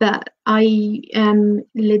 But I am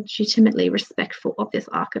legitimately respectful of this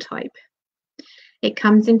archetype. It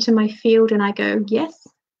comes into my field and I go, yes,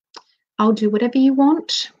 I'll do whatever you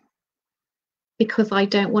want, because I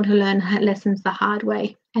don't want to learn lessons the hard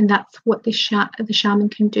way. And that's what the shaman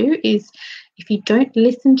can do, is if you don't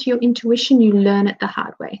listen to your intuition, you learn it the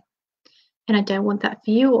hard way. And I don't want that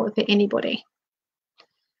for you or for anybody.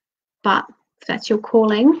 But if that's your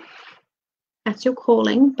calling, that's your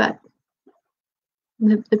calling. But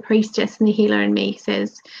the priestess and the healer in me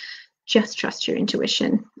says, just trust your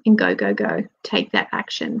intuition and go, go, go. Take that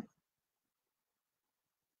action.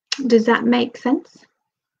 Does that make sense?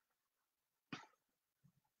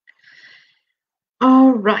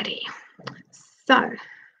 Alrighty. So,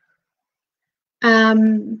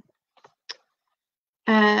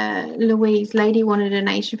 Louise, lady wanted a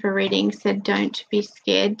donation for reading, said, don't be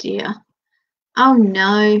scared, dear. Oh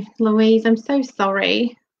no, Louise, I'm so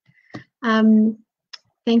sorry.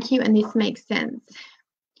 Thank you, and this makes sense.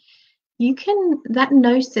 You can, that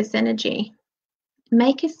gnosis energy,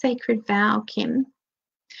 make a sacred vow, Kim.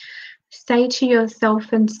 Say to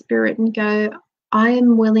yourself and spirit and go, I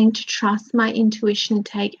am willing to trust my intuition and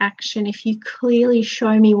take action if you clearly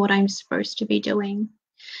show me what I'm supposed to be doing.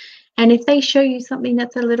 And if they show you something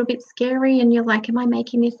that's a little bit scary and you're like, am I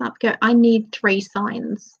making this up? Go, I need 3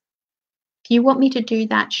 signs. If you want me to do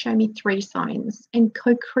that, show me 3 signs and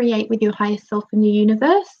co-create with your higher self in the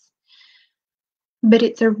universe. But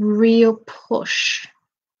it's a real push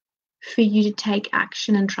for you to take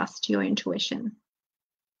action and trust your intuition.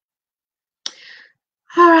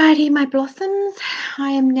 Alrighty, my blossoms, I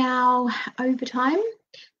am now over time.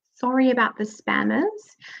 Sorry about the spammers.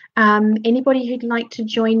 Anybody who'd like to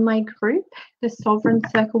join my group, the Sovereign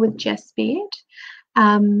Circle with Jess Beard,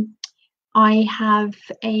 I have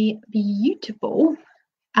a beautiful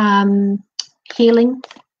healing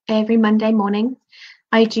every Monday morning.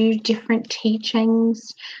 I do different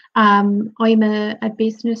teachings. I'm a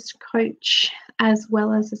business coach as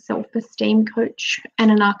well as a self-esteem coach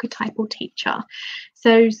and an archetypal teacher.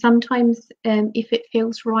 So sometimes if it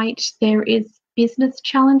feels right, there is business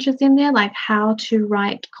challenges in there, like how to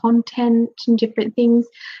write content and different things.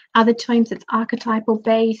 Other times it's archetypal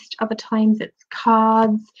based, other times it's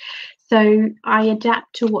cards. So I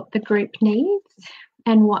adapt to what the group needs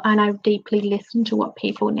and I deeply listen to what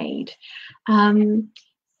people need.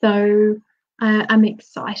 So I'm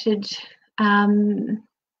excited.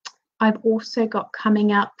 I've also got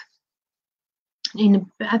coming up in,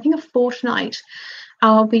 I think, a fortnight,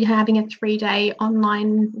 I'll be having a 3-day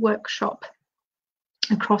online workshop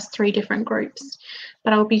across 3 different groups,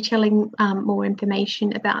 but I'll be telling more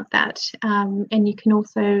information about that. And you can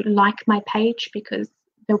also like my page because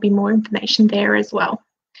there'll be more information there as well.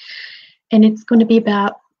 And it's going to be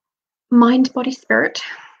about mind, body, spirit.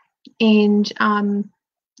 And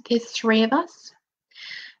there's 3 of us,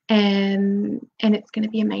 and it's going to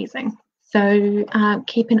be amazing. So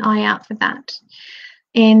keep an eye out for that.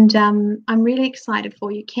 And I'm really excited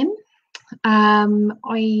for you, Kim.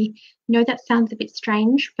 I know that sounds a bit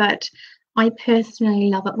strange, but I personally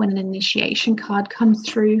love it when an initiation card comes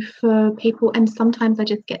through for people, and sometimes I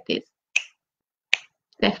just get this.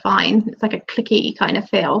 They're fine. It's like a clicky kind of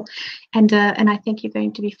feel, and I think you're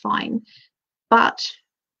going to be fine. But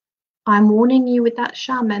I'm warning you with that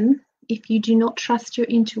shaman, if you do not trust your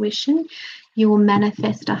intuition, you will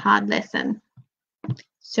manifest a hard lesson.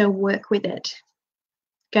 So work with it.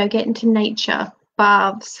 Go get into nature,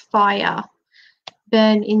 baths, fire,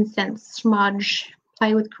 burn incense, smudge,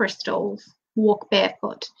 play with crystals, walk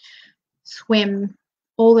barefoot, swim.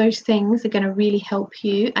 All those things are going to really help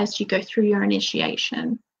you as you go through your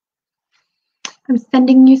initiation. I'm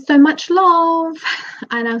sending you so much love,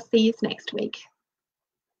 and I'll see you next week.